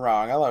 Don't get me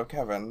wrong. I love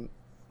Kevin.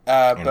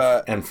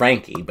 And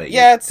Frankie, but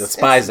yeah, you it's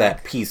despise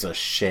that piece of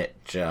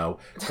shit, Joe.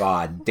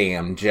 God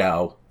damn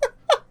Joe.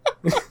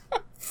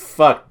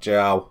 Fuck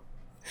Joe.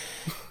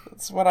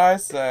 That's what I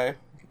say.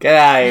 Get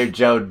out of here,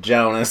 Joe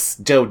Jonas.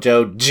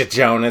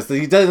 Jonas.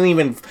 He doesn't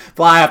even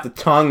fly off the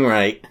tongue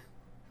right.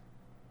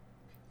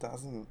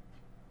 Doesn't.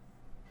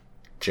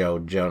 Joe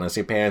Jonas.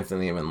 Your parents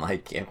didn't even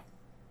like you.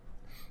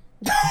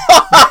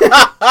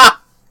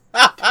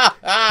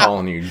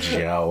 Calling you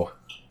Joe.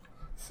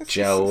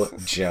 Joe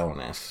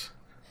Jonas.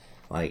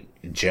 Like,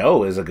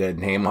 Joe is a good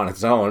name on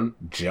its own.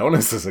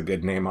 Jonas is a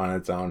good name on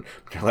its own.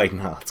 But you're like,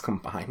 no, let's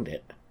combine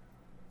it.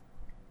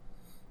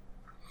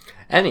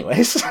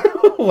 Anyways,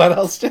 what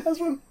else,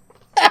 Jasmine?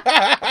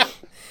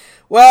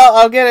 Well,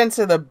 I'll get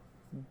into the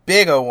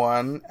bigger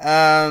one.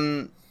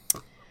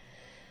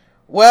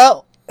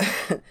 Well,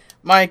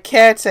 my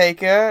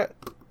caretaker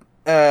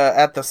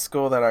at the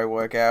school that I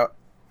work out,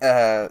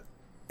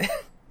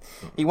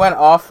 he went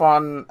off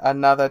on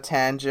another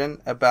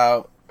tangent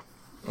about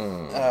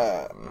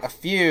a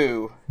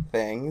few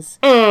things.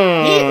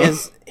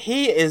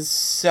 He is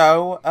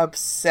so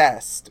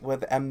obsessed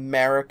with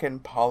American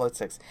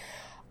politics.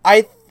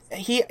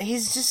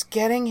 He's just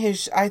getting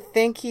his... I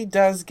think he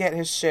does get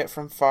his shit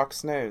from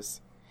Fox News.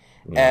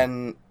 Yeah.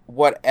 And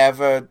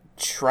whatever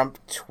Trump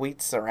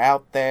tweets are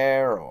out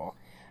there or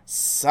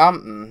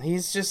something.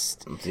 He's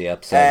just... Is he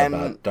upset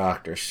about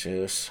Dr.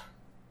 Seuss?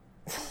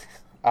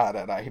 I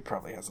don't know. He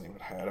probably hasn't even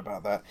heard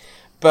about that.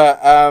 But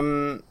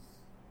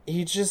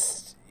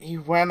he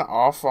went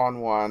off on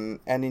one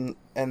and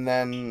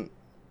then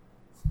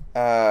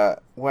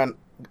went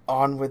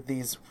on with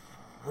these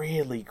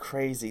really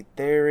crazy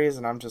theories,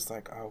 and I'm just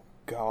like, oh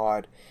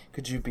god,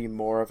 could you be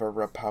more of a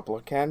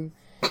Republican?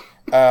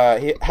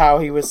 How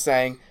he was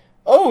saying,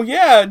 oh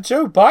yeah,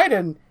 Joe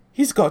Biden,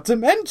 he's got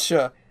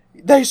dementia.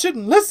 They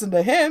shouldn't listen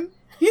to him.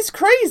 He's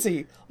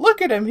crazy.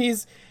 Look at him.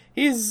 He's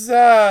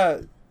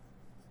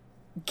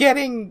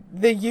getting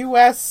the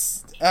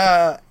U.S.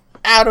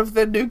 Out of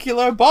the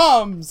nuclear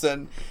bombs,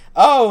 and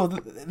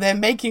they're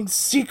making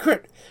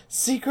secret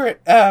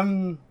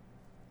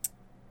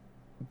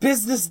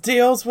business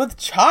deals with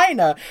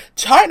China.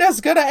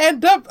 China's gonna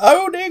end up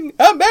owning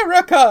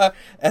America.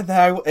 And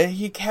then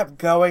he kept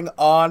going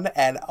on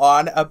and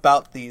on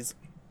about these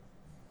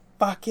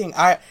fucking...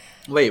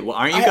 Wait, well,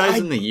 aren't you guys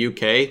in the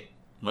UK?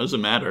 What does it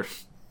matter?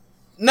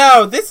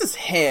 No, this is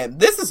him.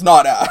 This is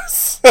not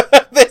us.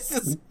 This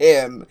is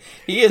him.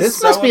 He is. This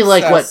so must be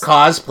obsessed. like what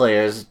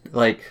cosplayers,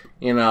 like,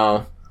 you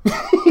know...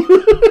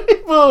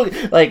 Well,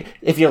 like,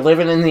 if you're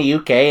living in the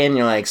UK and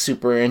you're, like,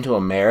 super into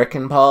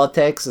American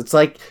politics, it's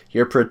like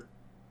you're pretending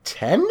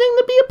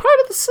to be a part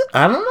of the...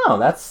 I don't know.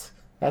 That's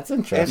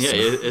interesting.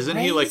 Yeah, isn't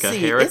he like a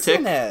Crazy, heretic?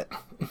 Isn't it?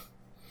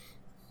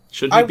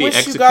 Shouldn't he be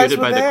wish you guys executed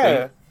were by the there.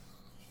 Queen?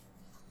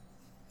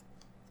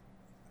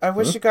 I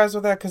wish you guys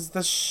were there, because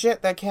the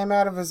shit that came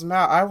out of his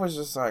mouth, I was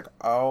just like,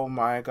 oh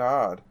my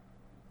god.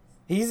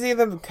 He's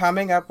either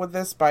coming up with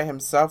this by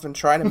himself and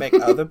trying to make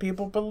other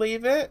people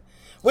believe it,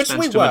 which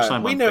Spends we too much weren't.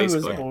 time We on knew he was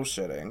Facebook.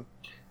 bullshitting.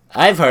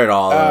 I've heard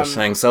all those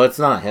things, so it's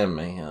not him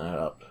making it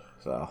up.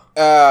 So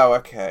Oh,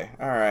 okay.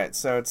 Alright,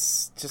 so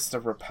it's just a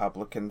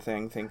Republican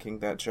thing, thinking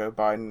that Joe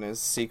Biden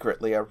is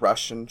secretly a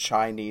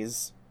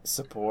Russian-Chinese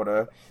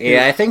supporter.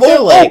 yeah, I think they're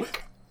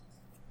like...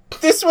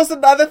 This was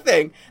another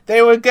thing.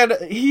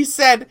 He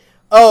said,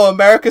 oh,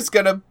 America's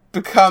gonna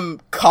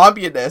become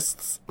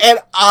communists. And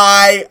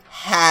I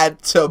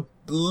had to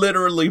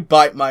literally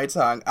bite my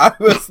tongue. I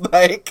was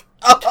like,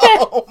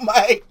 Oh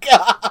my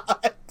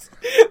god!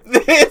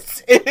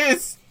 This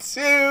is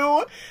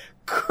too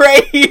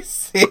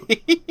crazy.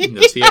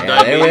 Does he have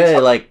Yeah, they diabetes?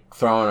 really like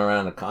throwing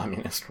around a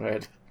communist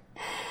word.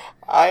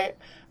 I,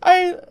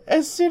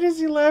 as soon as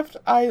he left,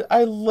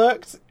 I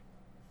looked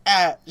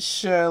at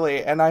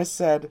Shirley and I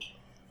said,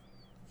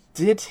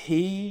 does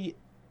he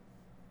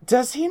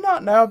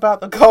not know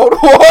about the Cold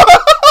War?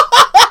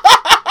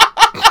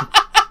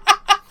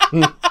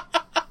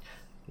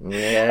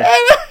 Yeah.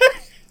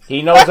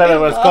 He knows that it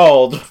was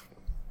cold.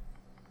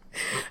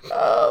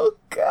 Oh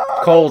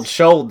god. Cold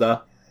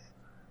shoulder.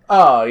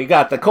 Oh, you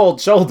got the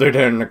cold shoulder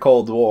during the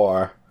Cold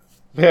War.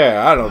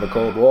 Yeah, I know the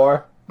Cold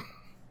War.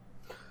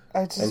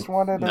 I just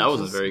wanted to That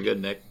wasn't very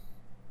good, Nick.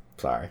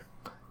 Sorry.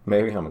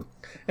 Maybe am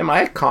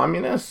I a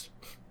communist?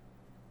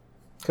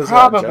 'Cause of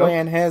that Probably joke?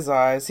 in his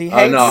eyes. He Oh,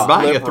 hates no. You're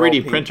buying a liberal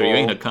 3D printer. You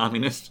people. ain't a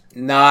communist.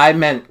 No, I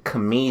meant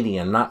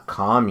comedian, not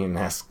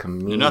communist.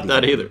 Comedian. You're not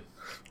that either.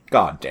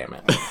 God damn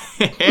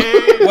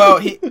it. Well,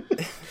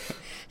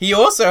 he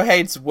also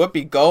hates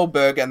Whoopi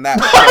Goldberg and that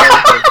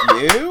show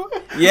The View.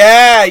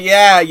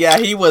 Yeah.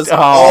 He was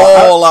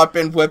all up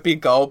in Whoopi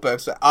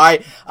Goldberg. So I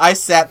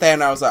sat there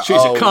and I was like,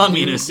 She's a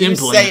communist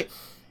implant.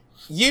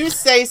 You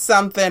say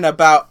something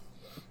about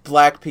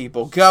black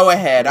people. Go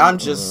ahead. I'm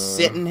just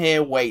sitting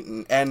here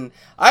waiting. And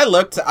I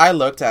looked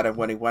at him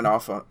when he went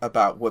off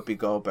about Whoopi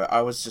Goldberg.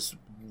 I was just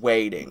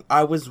waiting.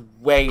 I was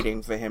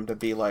waiting for him to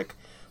be like,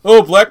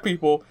 oh, black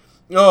people.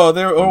 Oh,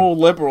 they're all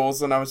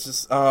liberals, and I was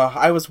just,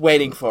 I was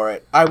waiting for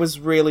it. I was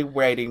really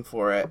waiting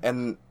for it,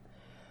 and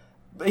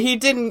he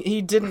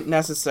didn't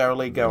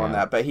necessarily go on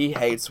that, but he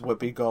hates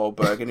Whoopi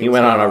Goldberg, and He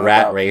went on a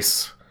rat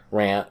race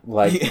rant,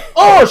 like,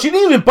 oh, she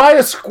didn't even bite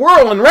a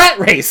squirrel in Rat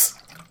Race!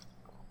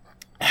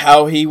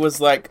 How he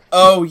was like,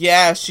 oh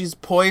yeah, she's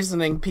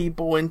poisoning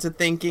people into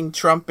thinking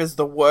Trump is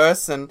the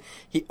worst, and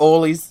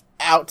all he's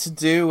out to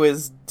do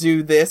is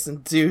do this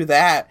and do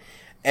that,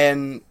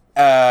 and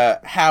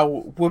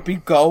how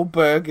Whoopi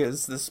Goldberg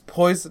is this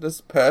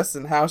poisonous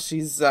person, how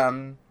she's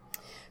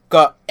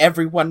got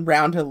everyone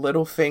round her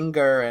little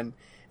finger and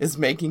is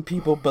making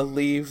people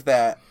believe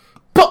that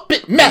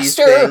Puppet these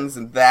master! things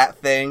and that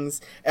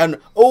things, and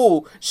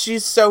oh,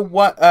 she's so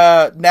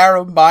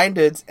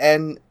narrow-minded,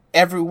 and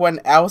everyone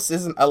else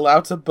isn't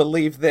allowed to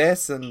believe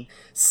this and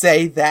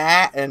say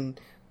that, and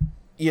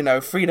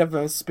freedom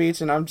of speech,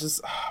 and I'm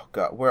just, oh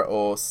god, we're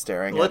all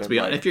staring Well, at let's him be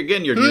honest. like, If you're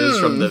getting your news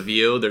from The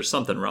View, there's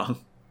something wrong.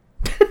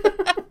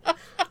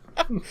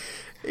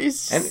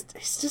 he's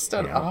just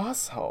an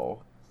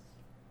asshole.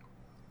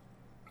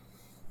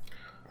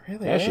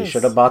 Really Yeah, is. she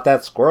should have bought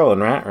that squirrel in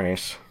Rat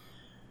Race.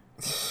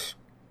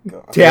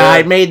 God. Yeah,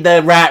 I made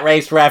the Rat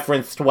Race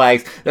reference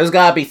twice. There's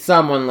gotta be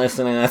someone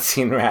listening that's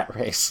seen Rat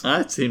Race.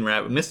 I've seen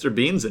Mr.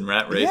 Bean's in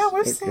Rat Race. Yeah,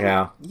 we've seen.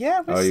 Yeah.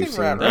 Yeah, we've Oh, seen you've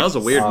seen Rat that? That was a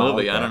Race. weird Oh,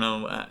 movie. okay. I don't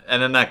know.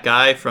 And then that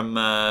guy from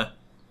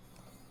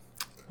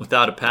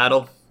Without a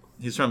Paddle.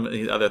 He's from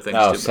other things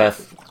Oh, too.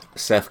 Seth Green.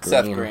 Seth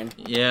Green.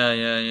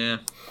 Yeah.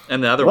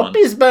 And the other one.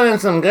 Whoopi's been in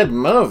some good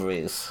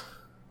movies.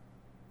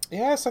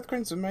 Yeah, Seth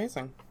Green's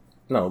amazing.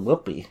 No,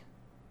 Whoopi.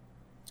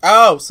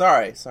 Oh,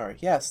 sorry.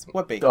 Yes,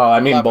 Whoopi. Oh,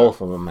 I mean Love her.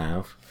 both of them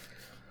have.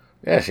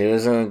 Yeah, she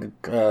was in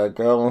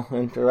Girl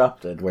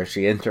Interrupted, where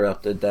she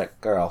interrupted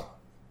that girl.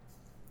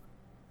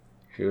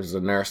 She was the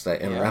nurse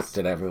that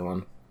interrupted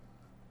everyone.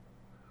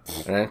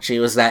 And then she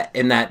was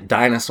in that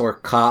Dinosaur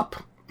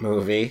Cop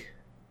movie.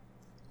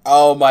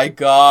 Oh my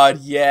god,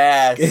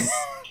 yes.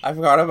 I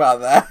forgot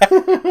about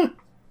that.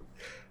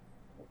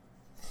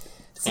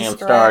 And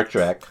Star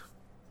Trek.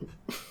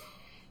 She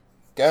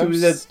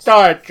was in Ghost.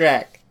 Star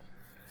Trek.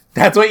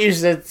 That's what you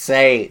should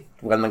say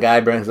when the guy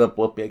brings up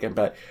Whoopi again.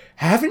 But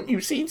haven't you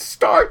seen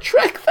Star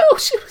Trek, though?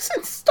 She was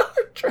in Star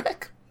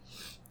Trek.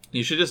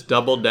 You should just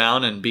double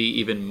down and be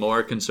even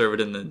more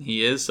conservative than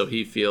he is, so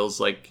he feels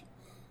like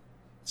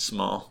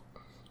small.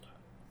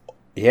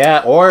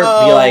 Yeah, or be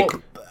Oh, like,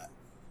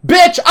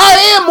 bitch,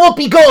 I am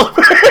Whoopi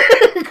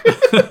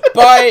Goldberg!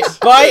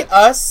 by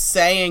us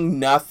saying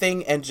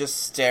nothing and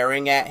just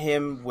staring at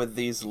him with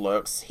these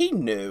looks, he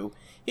knew.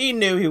 He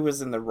knew he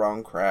was in the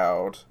wrong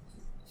crowd.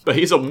 But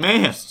he's a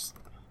man.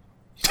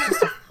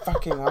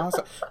 Fucking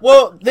awesome.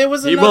 Well, there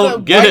was He another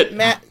won't get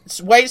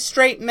white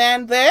straight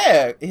man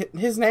there.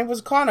 His name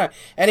was Connor,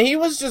 and he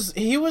was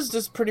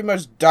just pretty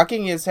much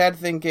ducking his head,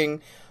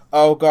 thinking,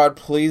 "Oh God,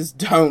 please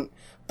don't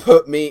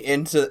put me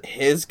into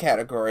his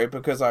category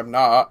because I'm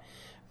not."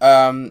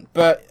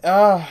 But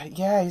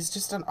yeah, he's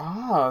just an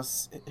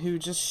ass who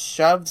just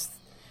shoves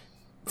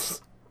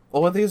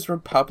all these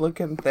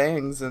Republican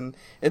things, and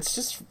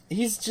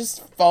he's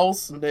just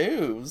false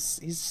news.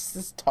 He's just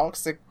this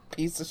toxic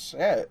piece of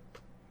shit.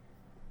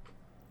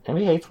 And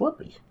he hates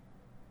Whoopi.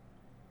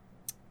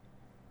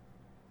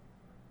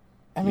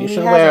 I mean, You he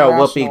should has wear a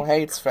irrational Whoopi-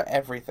 hates for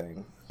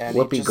everything, and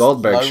Whoopi he just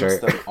Goldberg loads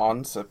shirt. them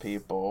onto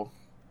people.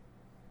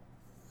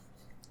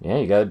 Yeah,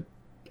 you gotta...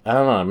 I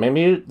don't know,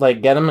 maybe you,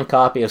 get him a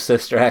copy of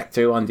Sister Act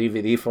 2 on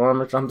DVD for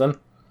him or something?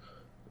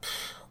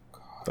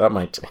 That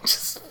might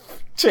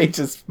change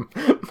his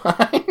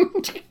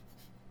mind.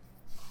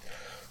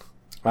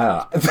 I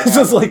don't know. This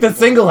is like the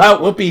single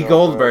out Whoopi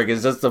Goldberg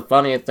is just the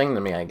funniest thing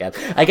to me, I guess.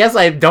 I guess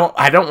I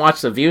don't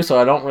watch The View, so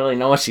I don't really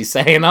know what she's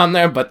saying on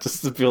there, but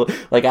just to feel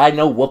like I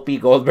know Whoopi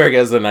Goldberg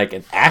as an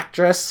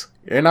actress,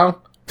 you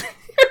know? Yeah.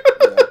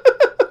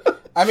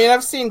 I mean,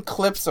 I've seen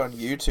clips on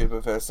YouTube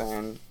of her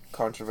saying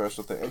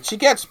controversial things. She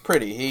gets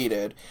pretty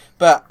heated,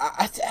 but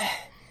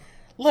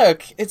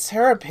look, it's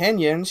her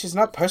opinion. She's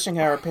not pushing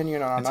her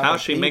opinion on It's other how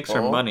she people. makes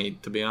her money,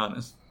 to be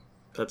honest.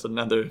 That's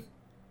another...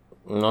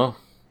 No.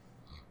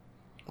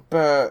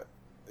 But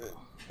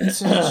to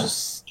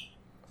just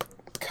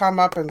come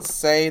up and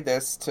say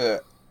this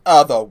to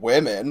other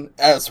women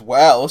as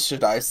well,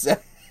 should I say?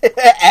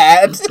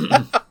 Add.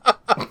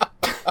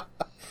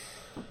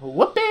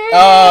 Whoopee!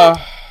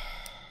 I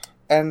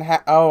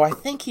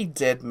think he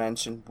did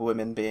mention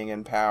women being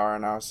in power,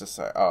 and I was just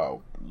like,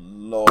 oh,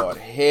 Lord,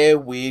 here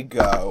we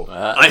go.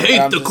 I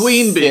hate the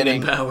queen being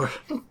in power.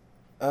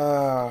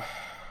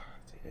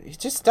 He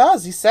just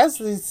does. He says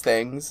these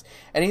things,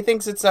 and he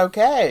thinks it's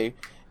okay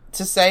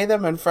to say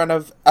them in front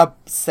of a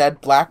said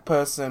black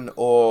person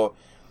or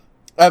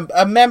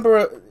a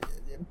member,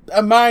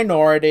 a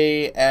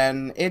minority,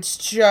 and it's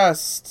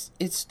just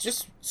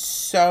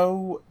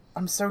so...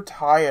 I'm so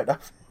tired of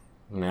it.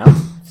 Yeah,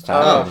 it's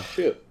time. Oh,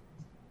 shoot.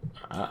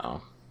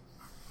 Uh-oh.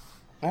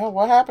 Oh,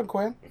 what happened,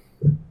 Quinn?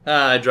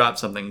 I dropped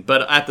something.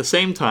 But at the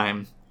same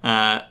time,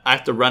 I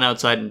have to run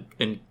outside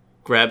and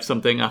grab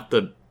something off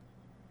the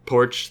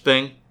porch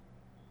thing.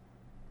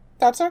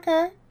 That's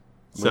okay.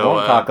 We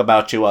won't talk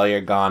about you while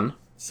you're gone.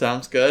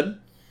 Sounds good.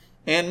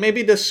 And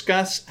maybe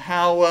discuss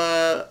how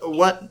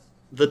what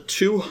the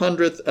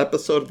 200th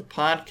episode of the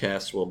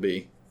podcast will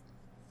be.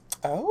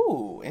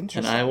 Oh,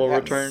 interesting. And I will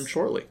return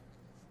shortly.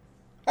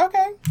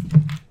 Okay.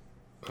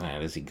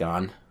 Alright, is he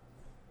gone?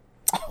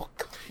 Oh,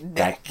 God.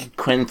 That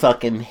Quinn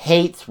fucking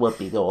hates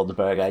Whoopi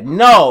Goldberg. I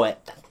know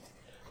it.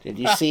 Did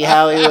you see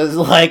how he was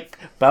like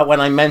about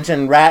when I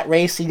mentioned Rat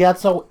Race? He got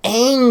so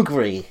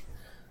angry.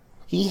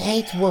 He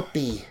hates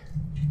Whoopi.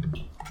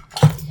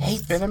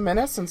 It's been a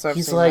minute since I've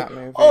He's seen like, that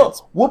movie.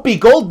 oh, Whoopi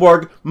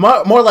Goldberg,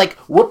 more like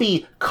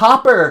Whoopi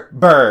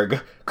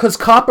Copperberg, because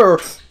copper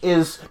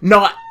is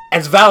not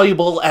as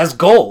valuable as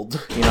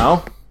gold, you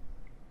know?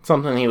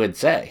 Something he would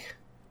say.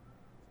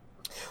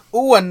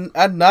 Ooh,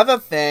 another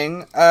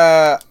thing,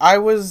 I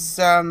was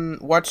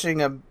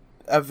watching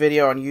a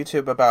video on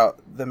YouTube about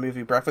the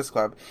movie Breakfast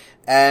Club,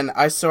 and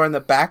I saw in the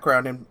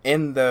background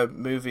in the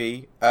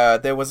movie,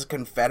 there was a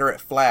Confederate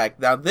flag.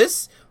 Now,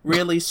 this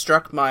really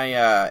struck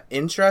my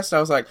interest. I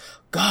was like,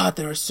 God,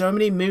 there are so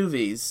many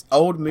movies,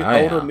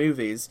 older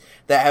movies,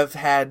 that have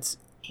had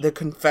the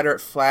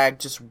Confederate flag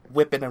just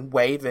whipping and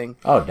waving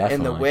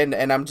in the wind,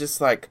 and I'm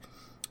just like,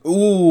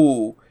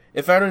 ooh,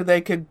 if only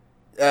they could...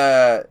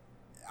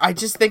 I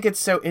just think it's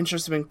so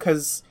interesting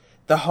because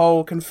the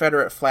whole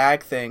Confederate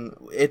flag thing,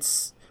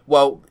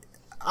 well,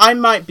 I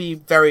might be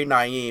very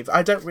naive.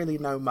 I don't really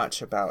know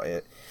much about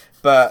it.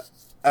 But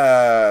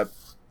I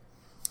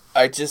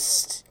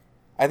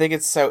think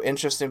it's so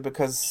interesting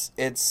because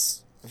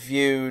it's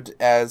viewed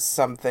as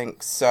something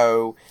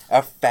so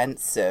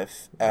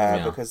offensive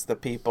because the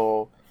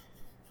people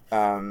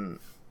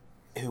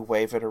who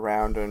wave it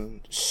around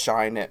and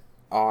shine it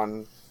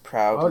on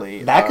proudly.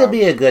 Well, that could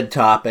be a good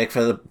topic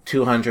for the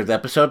 200th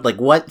episode.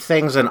 Like, what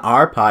things in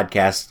our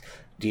podcast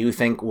do you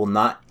think will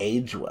not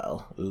age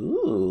well?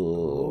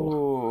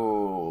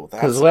 Ooh,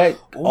 because that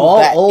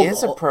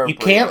is appropriate. You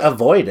can't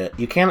avoid it.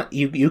 You can't.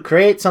 You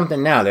create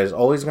something now. There's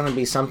always going to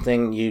be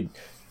something you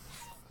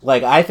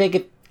like. I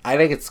think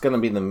it's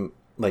going to be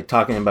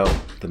talking about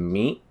the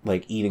meat,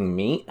 like eating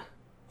meat,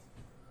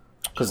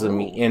 because the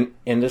meat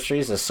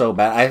industries is so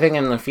bad. I think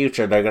in the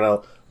future they're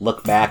gonna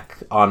look back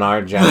on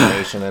our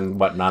generation and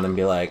whatnot and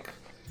be like,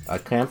 I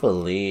can't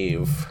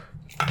believe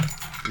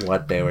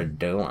what they were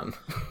doing.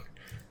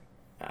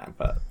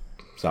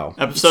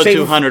 Episode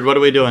 200, what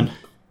are we doing?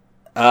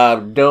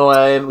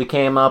 We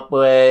came up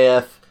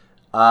with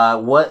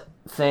what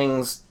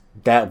things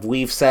that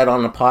we've said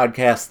on the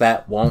podcast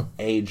that won't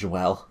age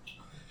well.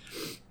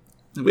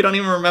 We don't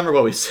even remember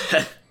what we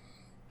said.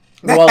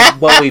 Well,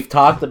 what we've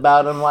talked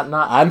about and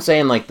whatnot. I'm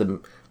saying like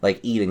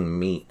eating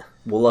meat.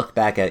 We'll look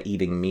back at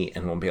eating meat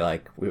and we'll be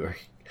like, we were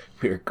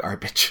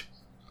garbage.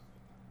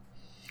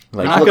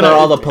 Like, look at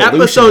all the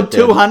pollution. Episode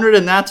 200,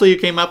 and that's what you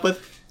came up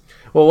with?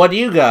 Well, what do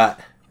you got?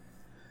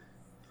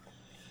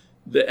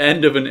 The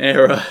end of an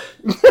era.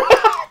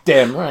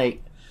 Damn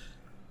right.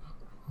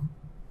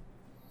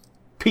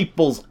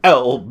 People's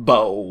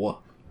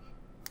elbow.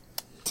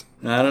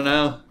 I don't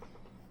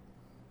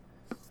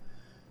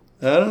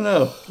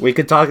know. We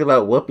could talk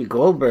about Whoopi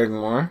Goldberg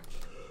more.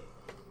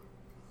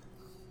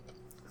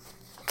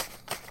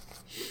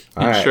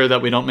 Make sure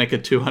that we don't make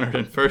it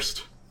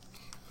 201st.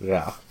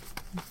 Yeah.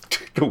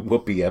 The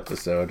Whoopi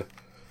episode.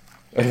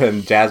 And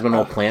then Jasmine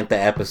will plant the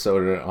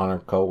episode on her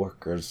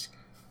coworkers.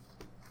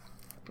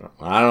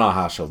 I don't know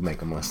how she'll make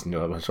them listen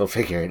to it, but she'll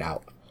figure it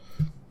out.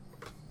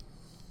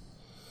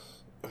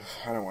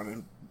 I don't want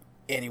him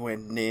anywhere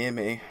near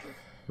me.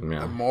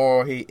 Yeah. The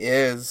more he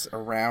is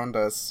around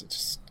us,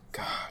 just,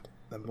 God.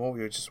 the more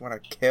you just want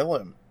to kill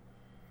him.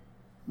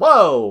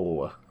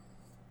 Whoa!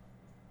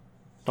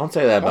 Don't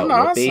say that about What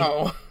an Whoopi.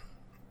 asshole.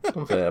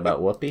 Don't say that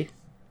about Whoopi.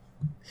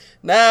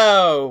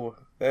 No!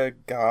 The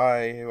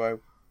guy who I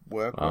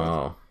work with.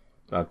 Oh.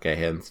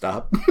 Okay, and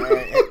stop.